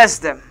 Lord, bless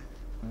them,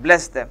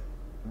 bless them,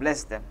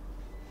 bless them.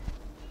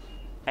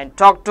 And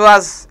talk to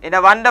us in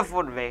a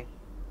wonderful way.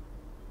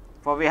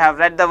 For we have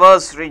read the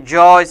verse,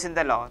 rejoice in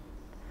the Lord.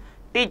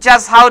 Teach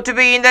us how to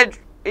be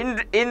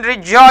in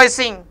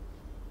rejoicing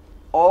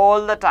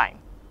all the time.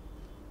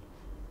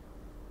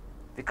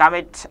 We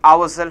commit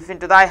ourselves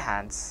into thy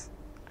hands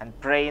and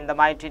pray in the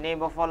mighty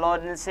name of our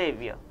Lord and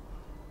Savior,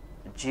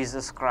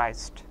 Jesus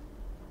Christ.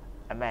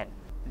 Amen.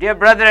 Dear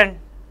brethren,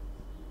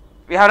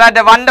 we have read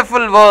a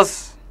wonderful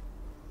verse,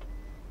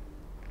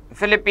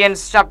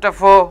 Philippians chapter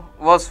 4,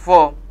 verse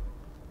 4.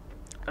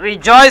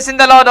 Rejoice in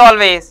the Lord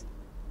always.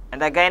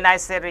 And again I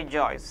say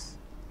rejoice.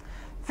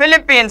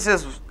 Philippians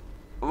is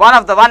one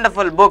of the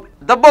wonderful book,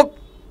 the book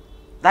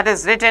that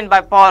is written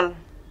by Paul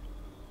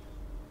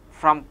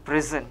from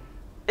prison.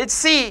 It's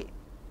see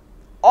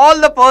all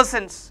the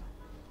persons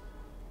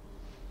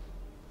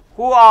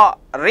who are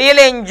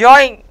really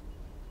enjoying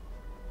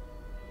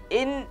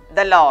in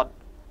the Lord.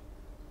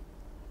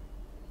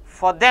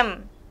 For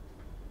them,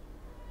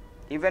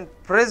 even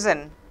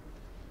prison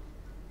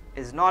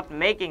is not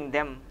making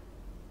them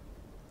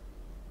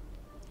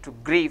to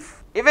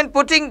grief. Even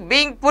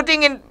being put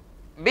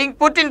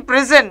in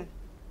prison,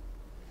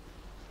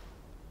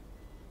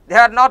 they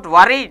are not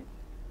worried.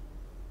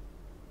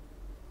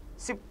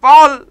 See,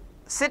 Paul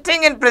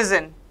sitting in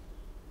prison,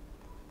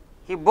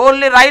 he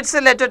boldly writes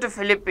a letter to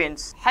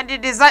Philippians, and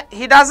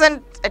he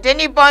doesn't at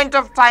any point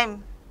of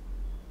time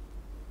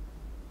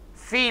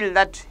feel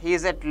that he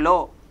is at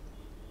low.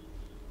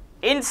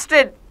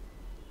 Instead,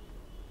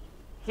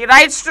 he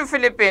writes to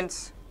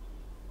Philippians,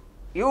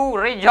 you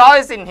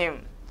rejoice in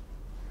him.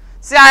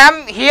 See, I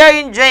am here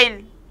in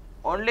jail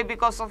only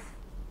because of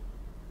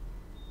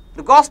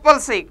the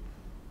gospel's sake.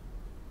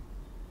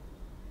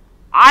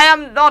 I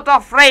am not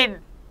afraid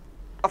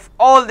of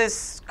all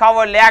these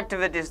cowardly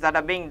activities that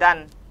are being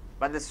done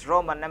by this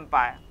Roman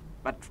Empire.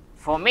 But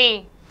for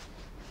me,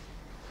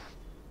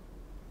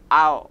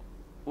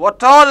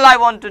 what all I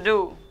want to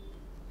do,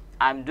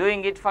 I am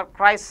doing it for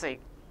Christ's sake.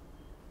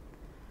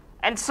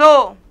 And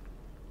so,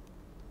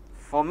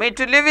 for me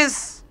to live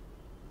is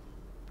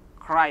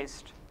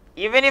Christ.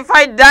 Even if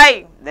I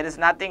die, there is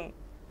nothing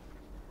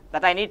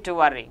that I need to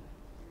worry.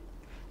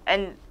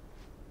 And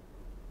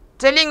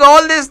telling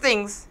all these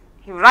things,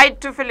 he writes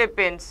to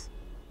Philippians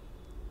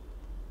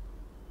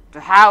to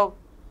have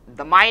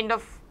the mind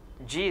of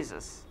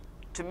Jesus,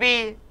 to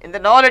be in the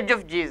knowledge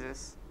of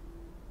Jesus,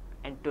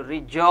 and to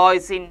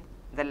rejoice in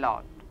the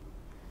Lord.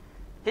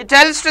 He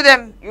tells to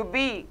them, you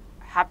be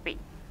happy.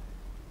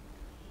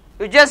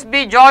 You just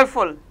be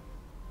joyful.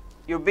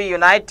 You be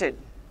united.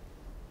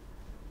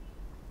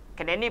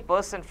 Can any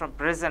person from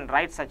prison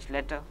write such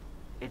letter?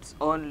 It's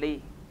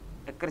only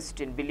a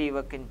Christian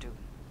believer can do.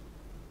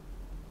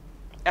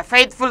 A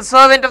faithful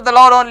servant of the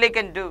Lord only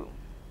can do.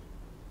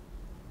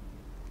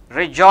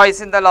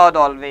 Rejoice in the Lord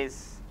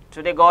always.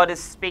 Today God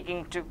is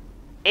speaking to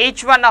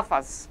each one of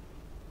us.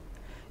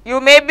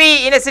 You may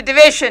be in a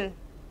situation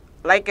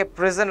like a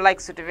prison-like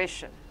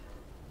situation.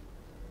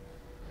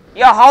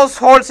 Your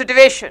household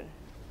situation,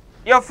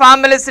 your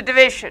family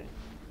situation,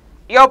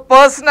 your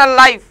personal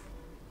life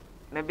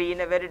may be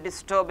in a very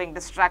disturbing,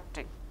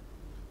 distracting,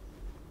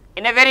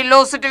 in a very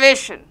low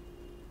situation.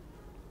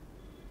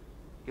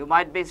 You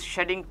might be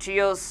shedding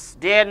tears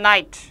day and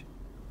night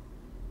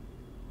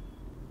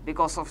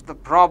because of the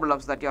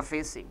problems that you are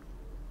facing.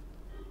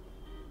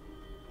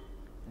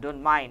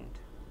 Don't mind.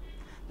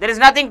 There is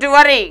nothing to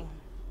worry,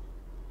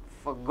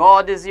 for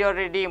God is your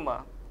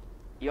Redeemer.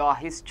 You are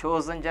His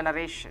chosen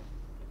generation.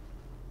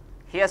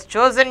 He has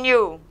chosen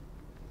you.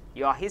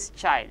 You are His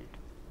child.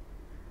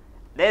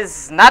 There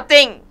is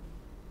nothing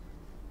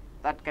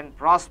that can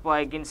prosper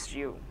against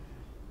you.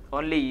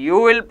 Only you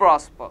will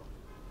prosper.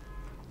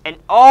 And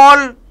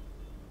all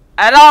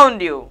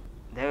around you,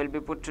 they will be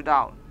put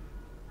down.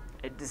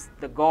 It is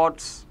the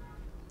God's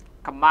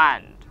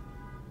command.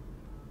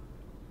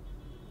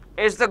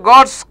 It is the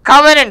God's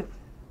covenant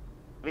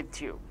with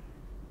you.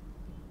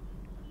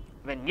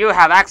 When you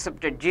have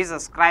accepted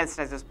Jesus Christ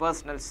as His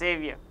personal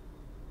Savior,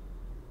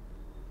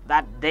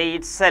 that day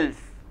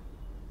itself,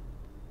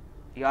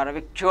 you are a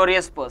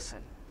victorious person.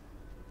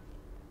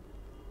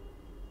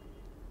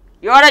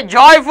 You are a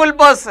joyful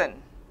person.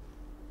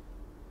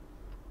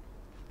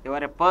 You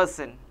are a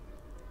person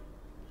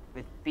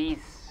with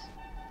peace.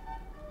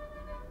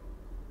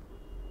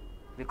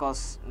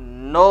 Because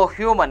no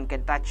human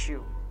can touch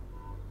you.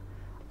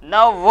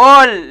 No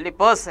worldly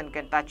person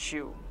can touch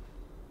you.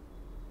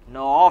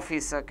 No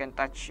officer can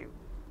touch you.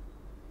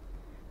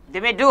 They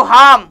may do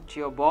harm to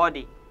your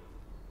body,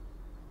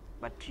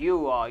 but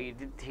you are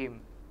with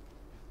Him.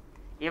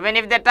 Even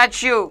if they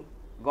touch you,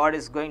 God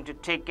is going to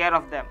take care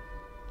of them.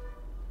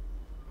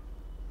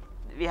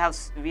 We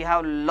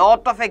have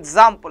lot of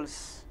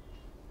examples.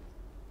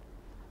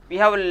 We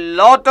have a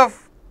lot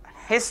of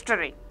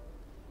history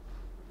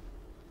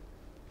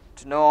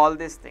to know all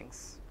these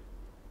things.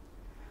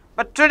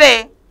 But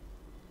today,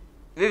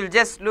 we will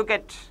just look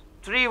at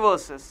 3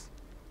 verses.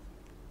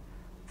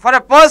 For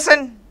a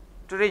person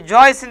to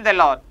rejoice in the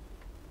Lord,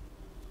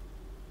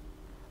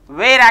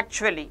 where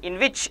actually, in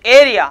which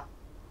area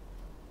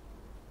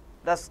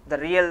does the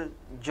real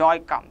joy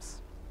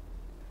comes?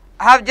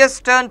 I have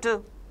just turned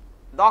to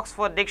the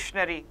Oxford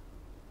Dictionary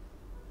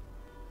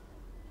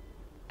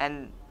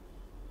and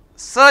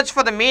search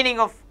for the meaning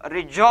of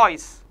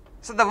rejoice.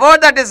 So the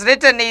word that is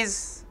written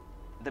is,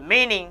 the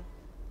meaning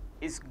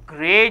is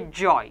great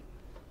joy.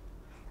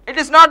 It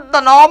is not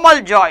the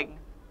normal joy.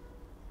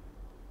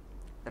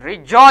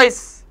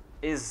 Rejoice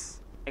is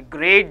a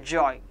great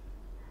joy.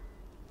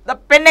 The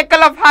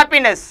pinnacle of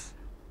happiness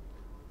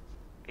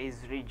is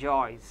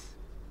rejoice.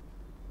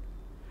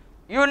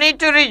 You need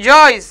to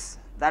rejoice.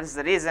 That is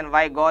the reason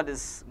why God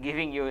is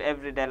giving you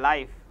everyday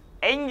life.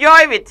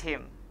 Enjoy with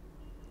Him.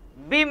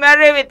 Be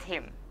merry with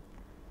Him.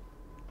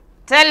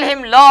 Tell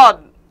Him, Lord,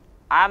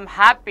 I am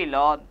happy,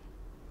 Lord,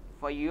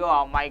 for you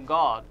are my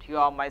God, you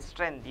are my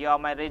strength, you are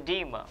my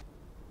Redeemer.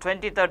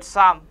 23rd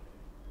Psalm.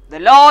 The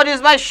Lord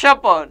is my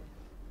shepherd,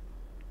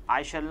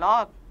 I shall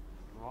not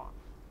want.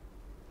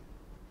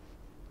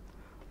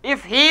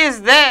 If He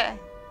is there,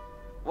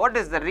 what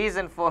is the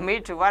reason for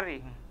me to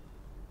worry?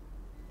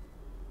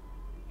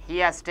 He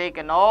has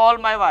taken all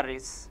my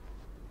worries.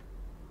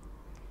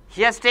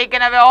 He has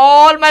taken away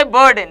all my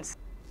burdens.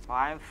 So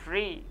I am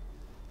free.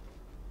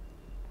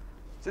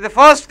 So the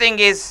first thing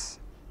is,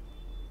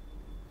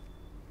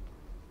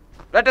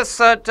 let us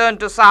turn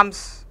to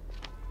Psalms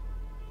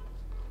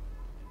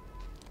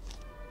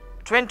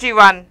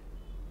 21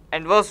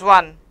 and verse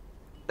 1.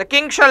 The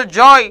king shall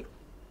joy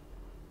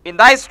in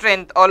thy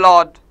strength, O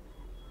Lord.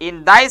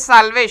 In thy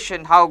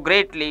salvation how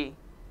greatly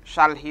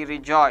shall he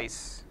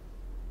rejoice.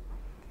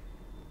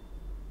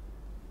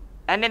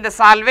 And in the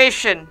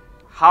salvation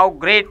how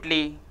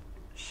greatly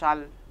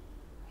shall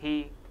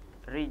he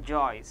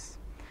rejoice.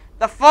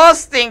 The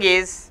first thing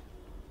is,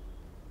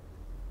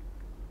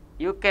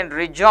 you can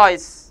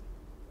rejoice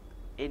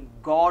in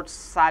God's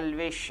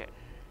salvation.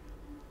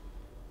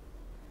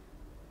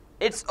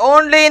 It's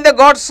only in the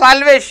God's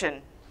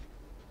salvation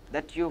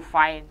that you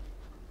find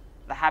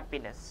the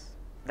happiness,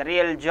 the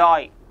real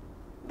joy,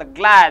 the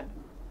gladness,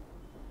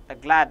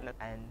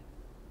 and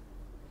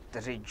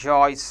the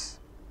rejoice.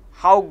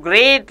 How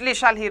greatly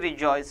shall he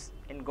rejoice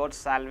in God's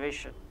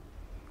salvation?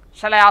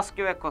 Shall I ask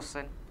you a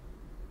question?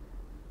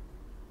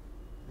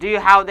 Do you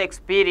have the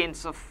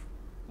experience of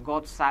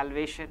God's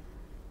salvation?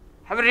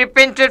 Have you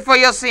repented for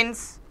your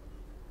sins?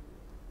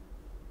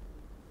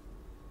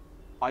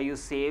 Are you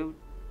saved?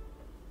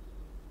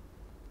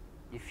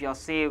 If you are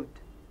saved,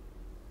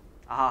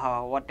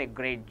 what a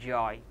great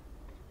joy.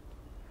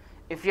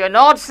 If you are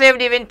not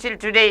saved even till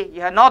today,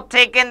 you have not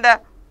taken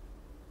the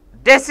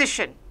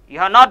decision, you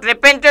have not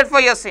repented for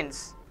your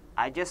sins,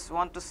 I just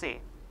want to say,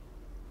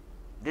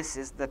 this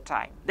is the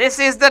time. This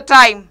is the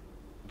time.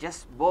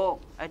 Just bow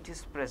at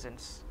His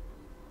presence.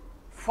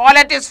 Fall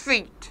at His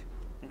feet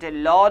and say,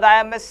 Lord, I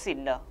am a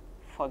sinner.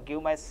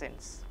 Forgive my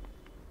sins.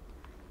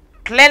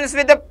 Cleanse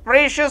with the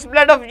precious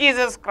blood of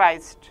Jesus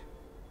Christ.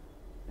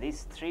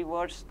 These 3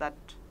 words that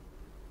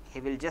He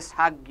will just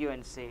hug you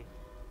and say,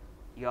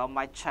 you are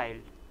my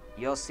child.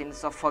 Your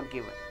sins are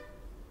forgiven.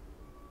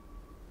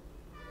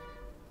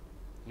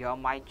 You are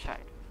my child.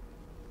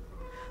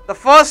 The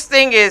first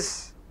thing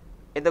is,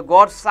 in the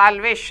God's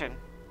salvation,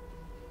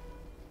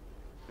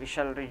 we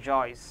shall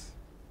rejoice.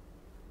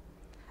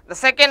 The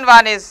second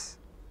one is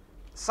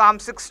Psalm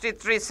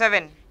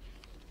 63:7.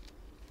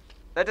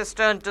 Let us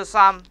turn to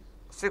Psalm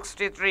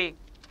 63,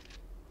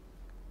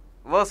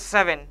 verse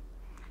 7.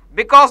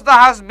 Because thou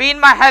hast been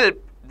my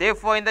help,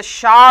 therefore in the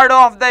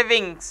shadow of thy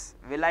wings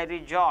will I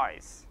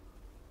rejoice.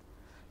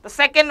 The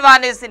second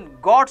one is in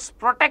God's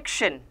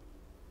protection.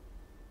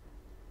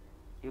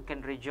 You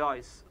can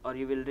rejoice, or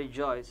you will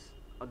rejoice,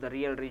 or the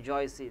real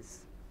rejoice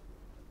is.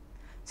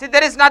 See,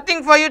 there is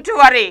nothing for you to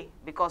worry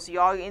because you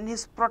are in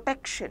His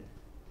protection.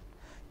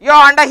 You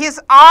are under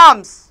His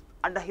arms,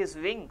 under His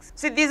wings.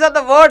 See, these are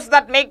the words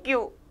that make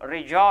you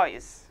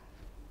rejoice.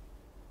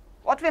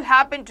 What will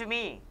happen to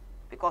me?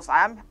 Because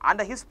I am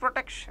under His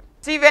protection.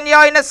 See, when you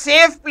are in a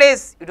safe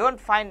place, you don't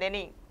find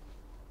any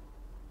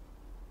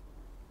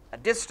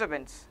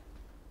disturbance.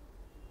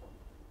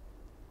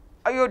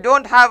 Or you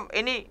don't have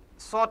any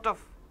sort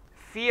of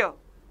fear.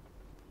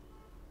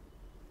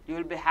 You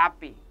will be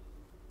happy.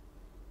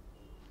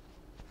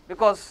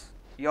 Because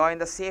you are in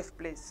the safe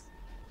place.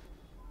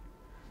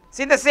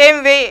 See, in the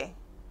same way,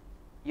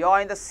 you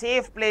are in the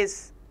safe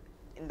place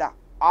in the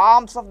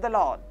arms of the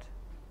Lord.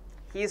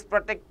 He is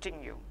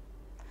protecting you.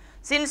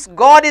 Since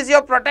God is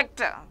your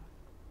protector,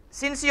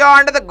 since you are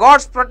under the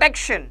God's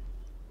protection,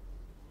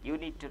 you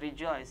need to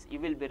rejoice. You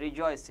will be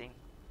rejoicing.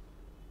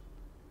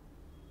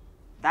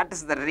 That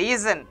is the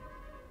reason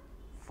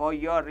for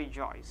your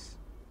rejoice.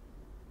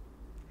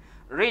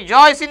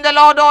 Rejoice in the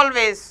Lord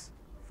always,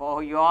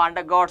 for you are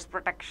under God's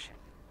protection.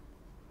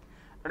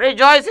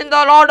 Rejoice in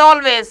the Lord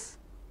always,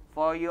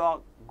 for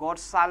your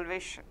God's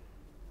salvation.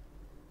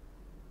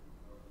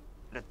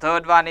 The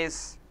third one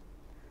is,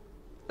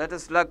 let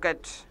us look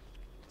at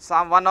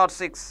Psalm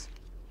 106,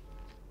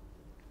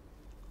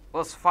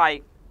 verse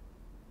 5.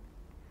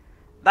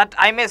 That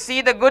I may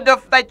see the good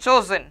of thy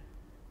chosen,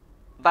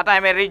 that I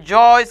may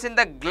rejoice in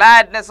the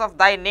gladness of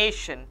thy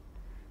nation,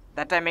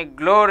 that I may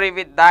glory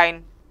with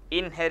thine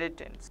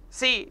inheritance.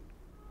 See,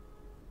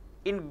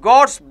 in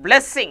God's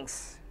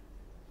blessings,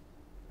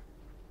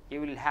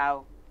 you will have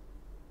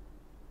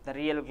the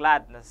real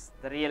gladness,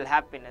 the real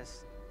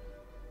happiness.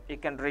 You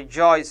can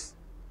rejoice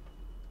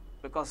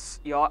because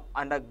you are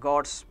under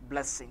God's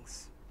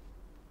blessings.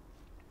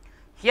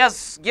 He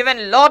has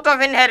given lot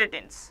of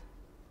inheritance.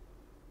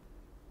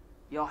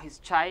 You are His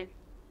child.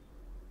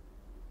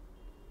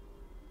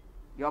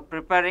 You are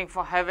preparing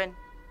for heaven,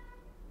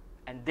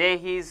 and there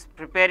He is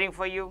preparing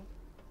for you.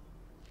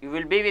 You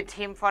will be with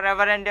Him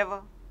forever and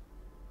ever.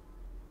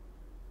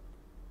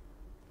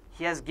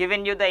 He has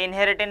given you the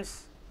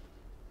inheritance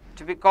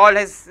to be called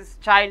His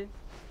child.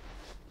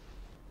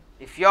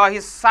 If you are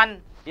His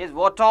son, yes,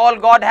 what all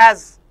God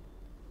has,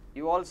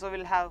 you also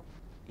will have.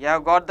 You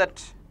have got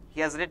that. He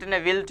has written a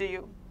will to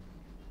you.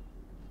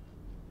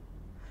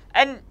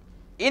 And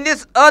in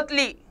this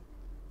worldly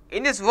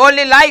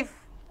life,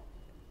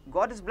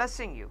 God is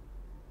blessing you.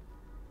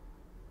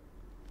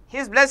 He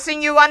is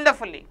blessing you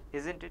wonderfully,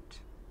 isn't it?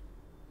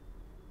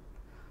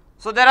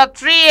 So there are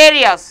three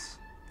areas,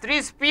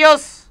 three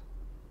spheres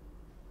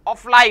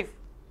of life.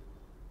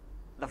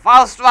 The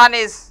first one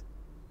is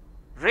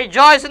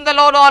rejoice in the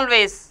Lord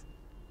always,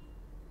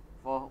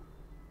 for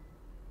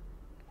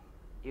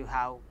you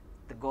have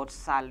the God's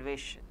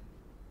salvation.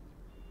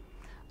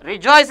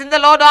 Rejoice in the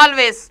Lord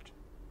always,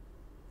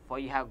 for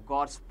you have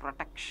God's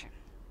protection.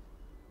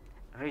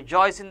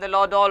 Rejoice in the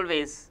Lord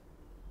always,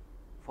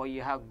 for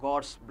you have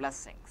God's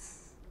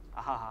blessings.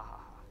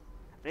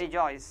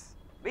 Rejoice.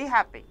 Be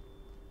happy.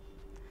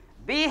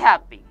 Be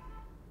happy.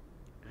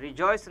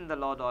 Rejoice in the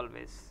Lord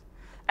always.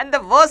 And the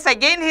verse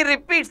again he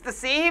repeats the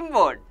same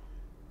word.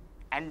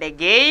 And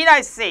again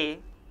I say,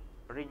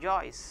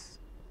 rejoice.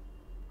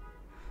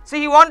 So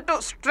he wants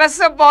to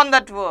stress upon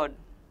that word.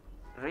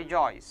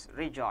 Rejoice,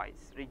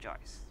 rejoice,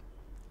 rejoice.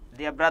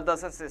 Dear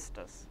brothers and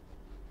sisters,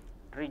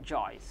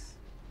 rejoice.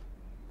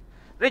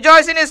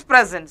 Rejoice in His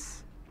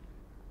presence.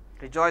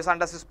 Rejoice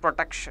under His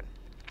protection.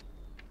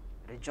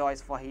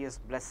 Rejoice, for He has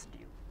blessed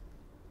you,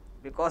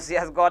 because He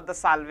has got the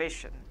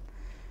salvation.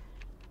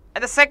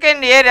 And the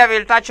second area we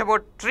will touch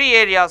about three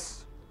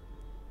areas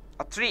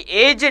or three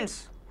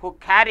agents who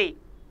carry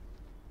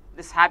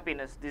this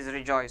happiness, this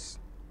rejoice.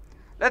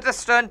 Let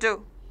us turn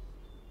to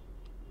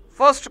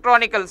 1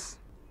 Chronicles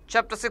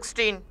chapter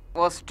 16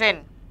 verse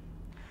 10.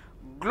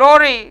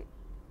 Glory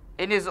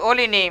in His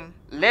holy name.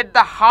 Let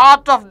the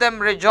heart of them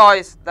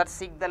rejoice that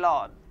seek the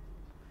Lord.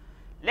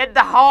 Let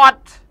the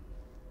heart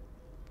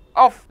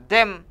of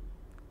them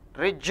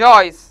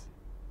rejoice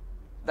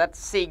that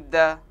seek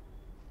the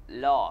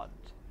Lord.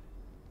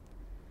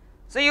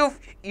 So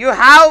you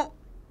have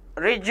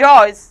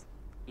rejoice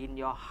in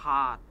your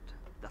heart.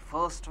 The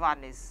first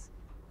one is,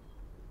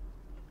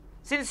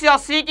 since you are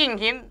seeking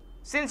Him,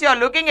 since you are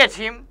looking at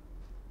Him,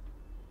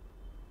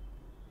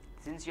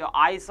 since your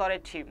eyes are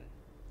at Him,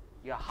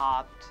 your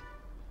heart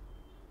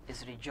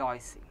is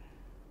rejoicing.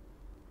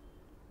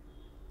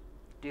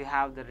 Do you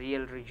have the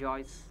real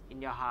rejoice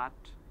in your heart?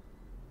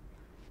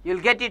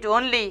 You'll get it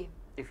only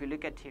if you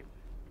look at Him.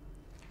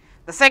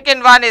 The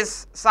second one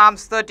is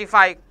Psalms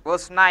 35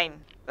 verse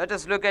 9. Let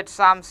us look at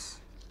Psalms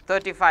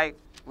 35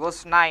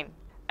 verse 9.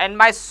 And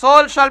my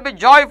soul shall be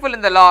joyful in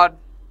the Lord,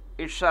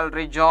 it shall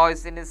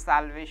rejoice in His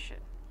salvation.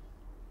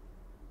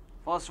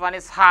 First one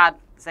is heart,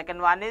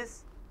 second one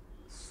is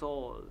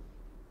soul.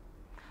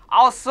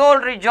 Our soul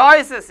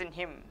rejoices in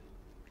Him,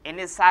 in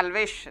His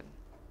salvation.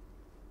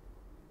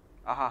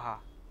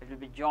 It will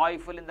be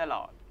joyful in the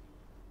Lord.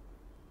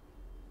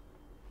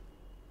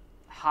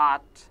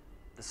 Heart,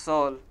 the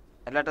soul.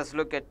 And let us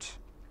look at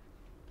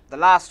the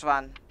last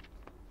one,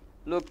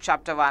 Luke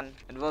chapter 1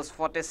 and verse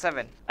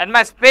 47. And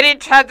my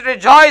spirit hath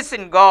rejoiced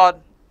in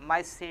God,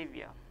 my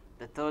Savior.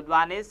 The third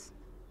one is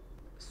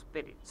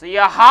spirit. So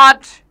your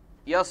heart,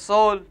 your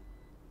soul,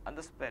 and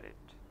the spirit.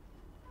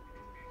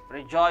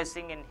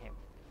 Rejoicing in Him.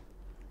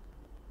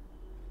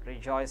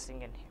 Rejoicing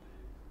in Him.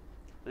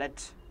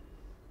 Let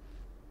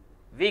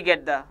we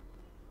get the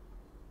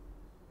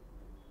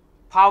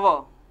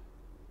power,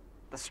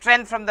 the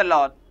strength from the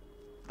Lord,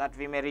 that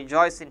we may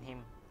rejoice in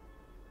Him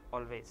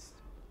always.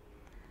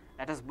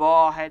 Let us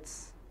bow our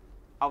heads.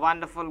 Our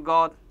wonderful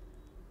God,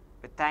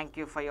 we thank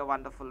You for Your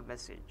wonderful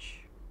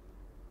message.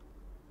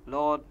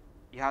 Lord,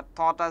 You have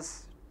taught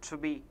us to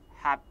be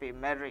happy,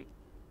 merry,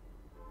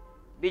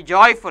 Be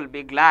joyful,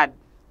 be glad.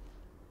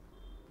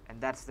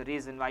 And that's the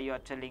reason why you are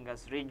telling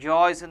us,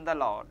 rejoice in the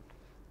Lord.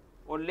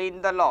 Only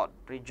in the Lord.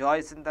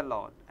 Rejoice in the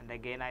Lord. And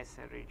again I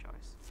say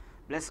rejoice.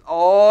 Bless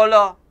all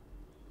our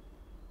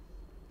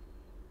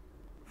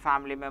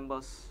family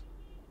members,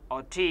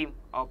 our team,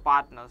 our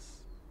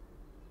partners.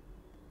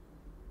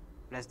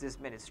 Bless this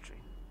ministry.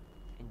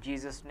 In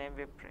Jesus' name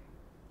we pray.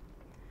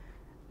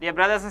 Dear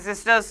brothers and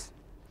sisters,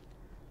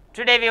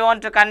 today we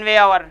want to convey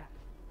our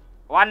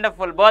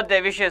wonderful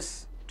birthday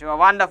wishes to a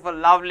wonderful,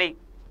 lovely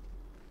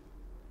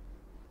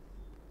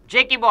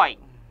Jakey boy,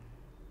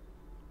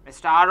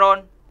 Mr.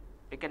 Aaron.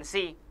 You can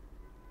see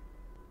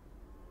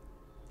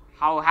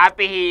how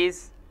happy he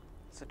is.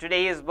 So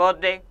today is his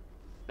birthday.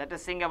 Let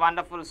us sing a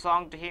wonderful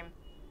song to him.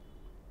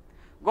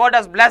 God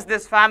has blessed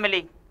this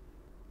family,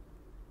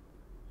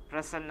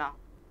 Prasanna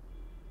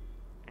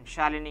and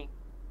Shalini.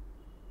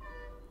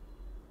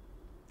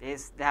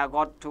 Yes, they have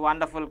got two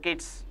wonderful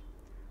kids.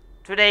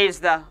 Today is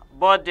the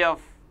birthday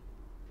of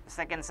the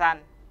second son.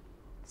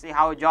 See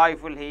how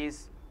joyful he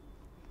is.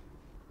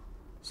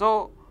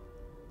 So,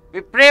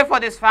 we pray for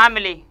this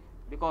family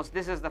because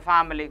this is the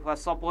family who are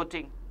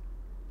supporting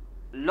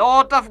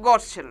lot of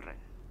God's children.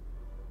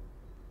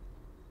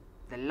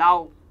 They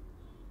love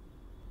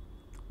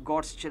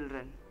God's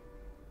children.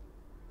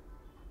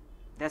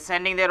 They are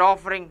sending their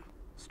offerings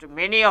to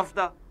many of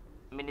the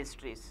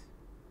ministries.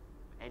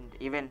 And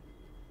even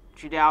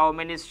today our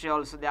ministry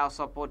also they are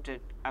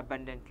supported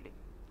abundantly.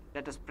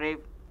 Let us pray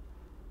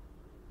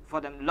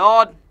for them.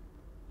 Lord,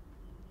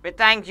 we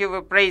thank you,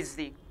 we praise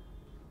thee.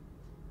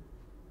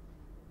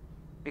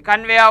 We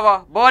convey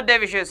our birthday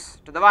wishes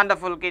to the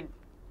wonderful kid,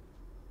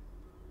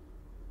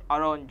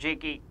 our own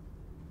Jakey.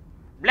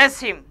 Bless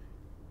him.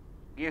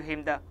 Give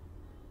him the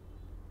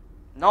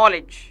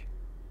knowledge.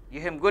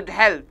 Give him good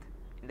health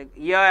in the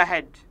year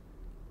ahead.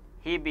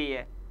 He be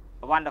a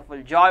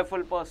wonderful,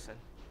 joyful person,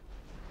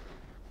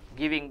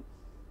 giving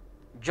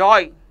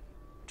joy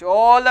to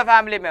all the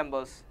family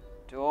members,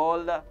 to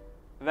all the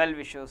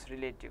well-wishers,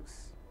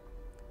 relatives.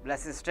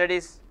 Bless his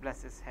studies,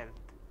 bless his health.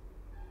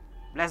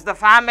 Bless the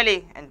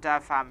family, entire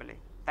family.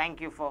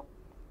 Thank you for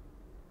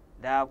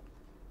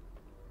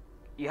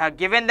you have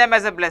given them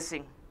as a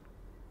blessing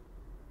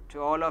to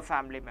all our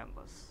family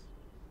members.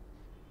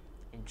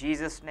 In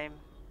Jesus' name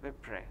we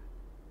pray.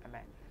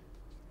 Amen.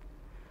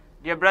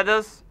 Dear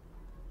brothers,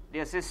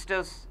 dear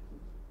sisters,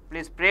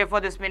 please pray for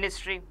this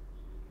ministry.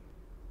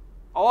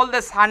 All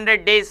this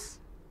 100 days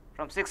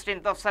from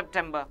 16th of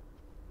September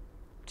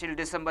till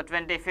December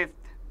 25th,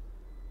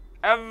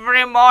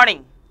 every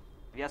morning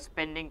we are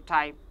spending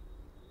time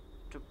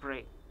to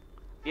pray.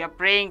 We are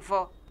praying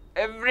for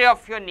every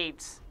of your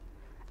needs,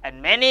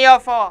 and many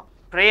of our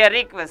prayer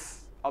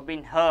requests have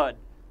been heard.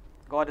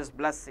 God is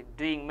blessing,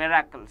 doing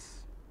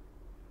miracles.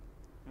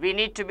 We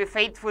need to be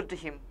faithful to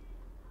Him.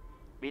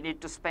 We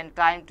need to spend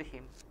time to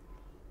Him.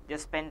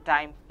 Just spend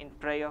time in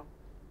prayer,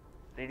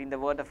 reading the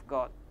Word of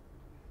God.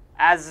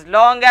 As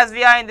long as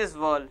we are in this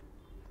world,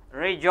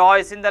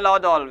 rejoice in the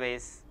Lord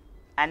always.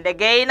 And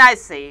again I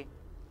say,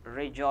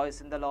 rejoice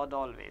in the Lord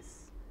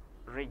always.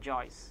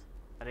 Rejoice.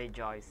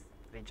 Rejoice,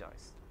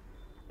 rejoice.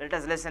 Let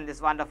us listen to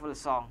this wonderful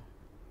song.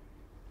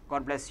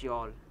 God bless you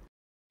all.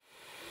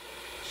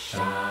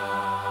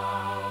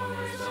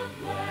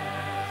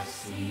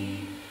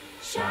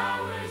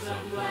 Showers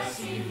of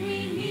blessing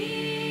we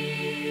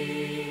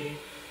need.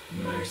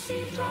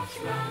 Mercy drops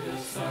round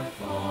us are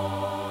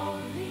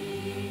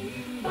falling,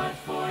 but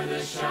for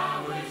the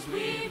showers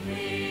we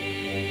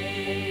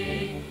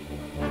plead.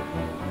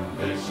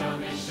 There shall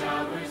be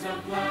showers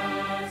of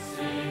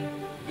blessing.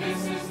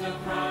 This is the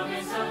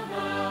promise of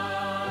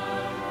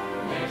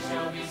love. There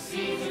shall be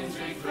seasons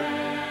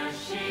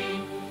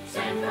refreshing,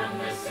 sent from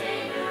the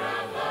Savior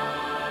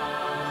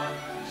above.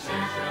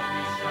 There shall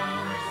be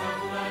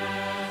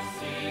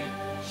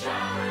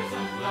showers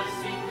of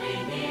blessing we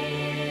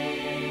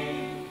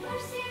need.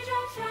 Mercy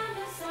drops round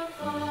us are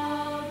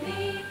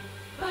falling,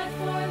 but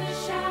for the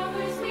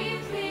showers we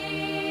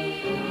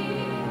plead.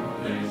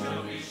 There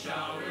shall be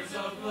showers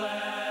of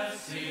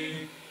blessing,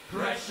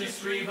 precious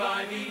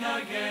reviving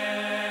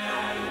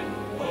again,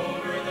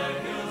 over the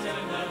hills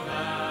and the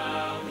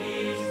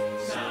valleys,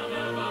 sound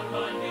of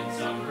abundance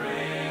of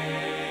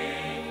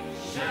rain.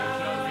 There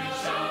shall be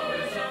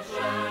showers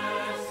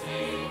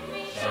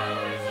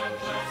of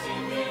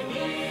blessing we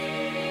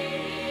need.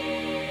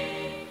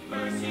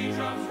 Mercy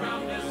drops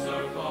round us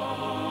are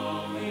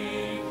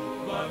falling,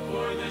 but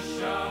for the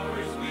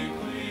showers we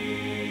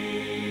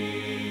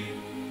plead.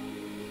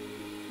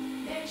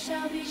 There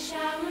shall be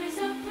showers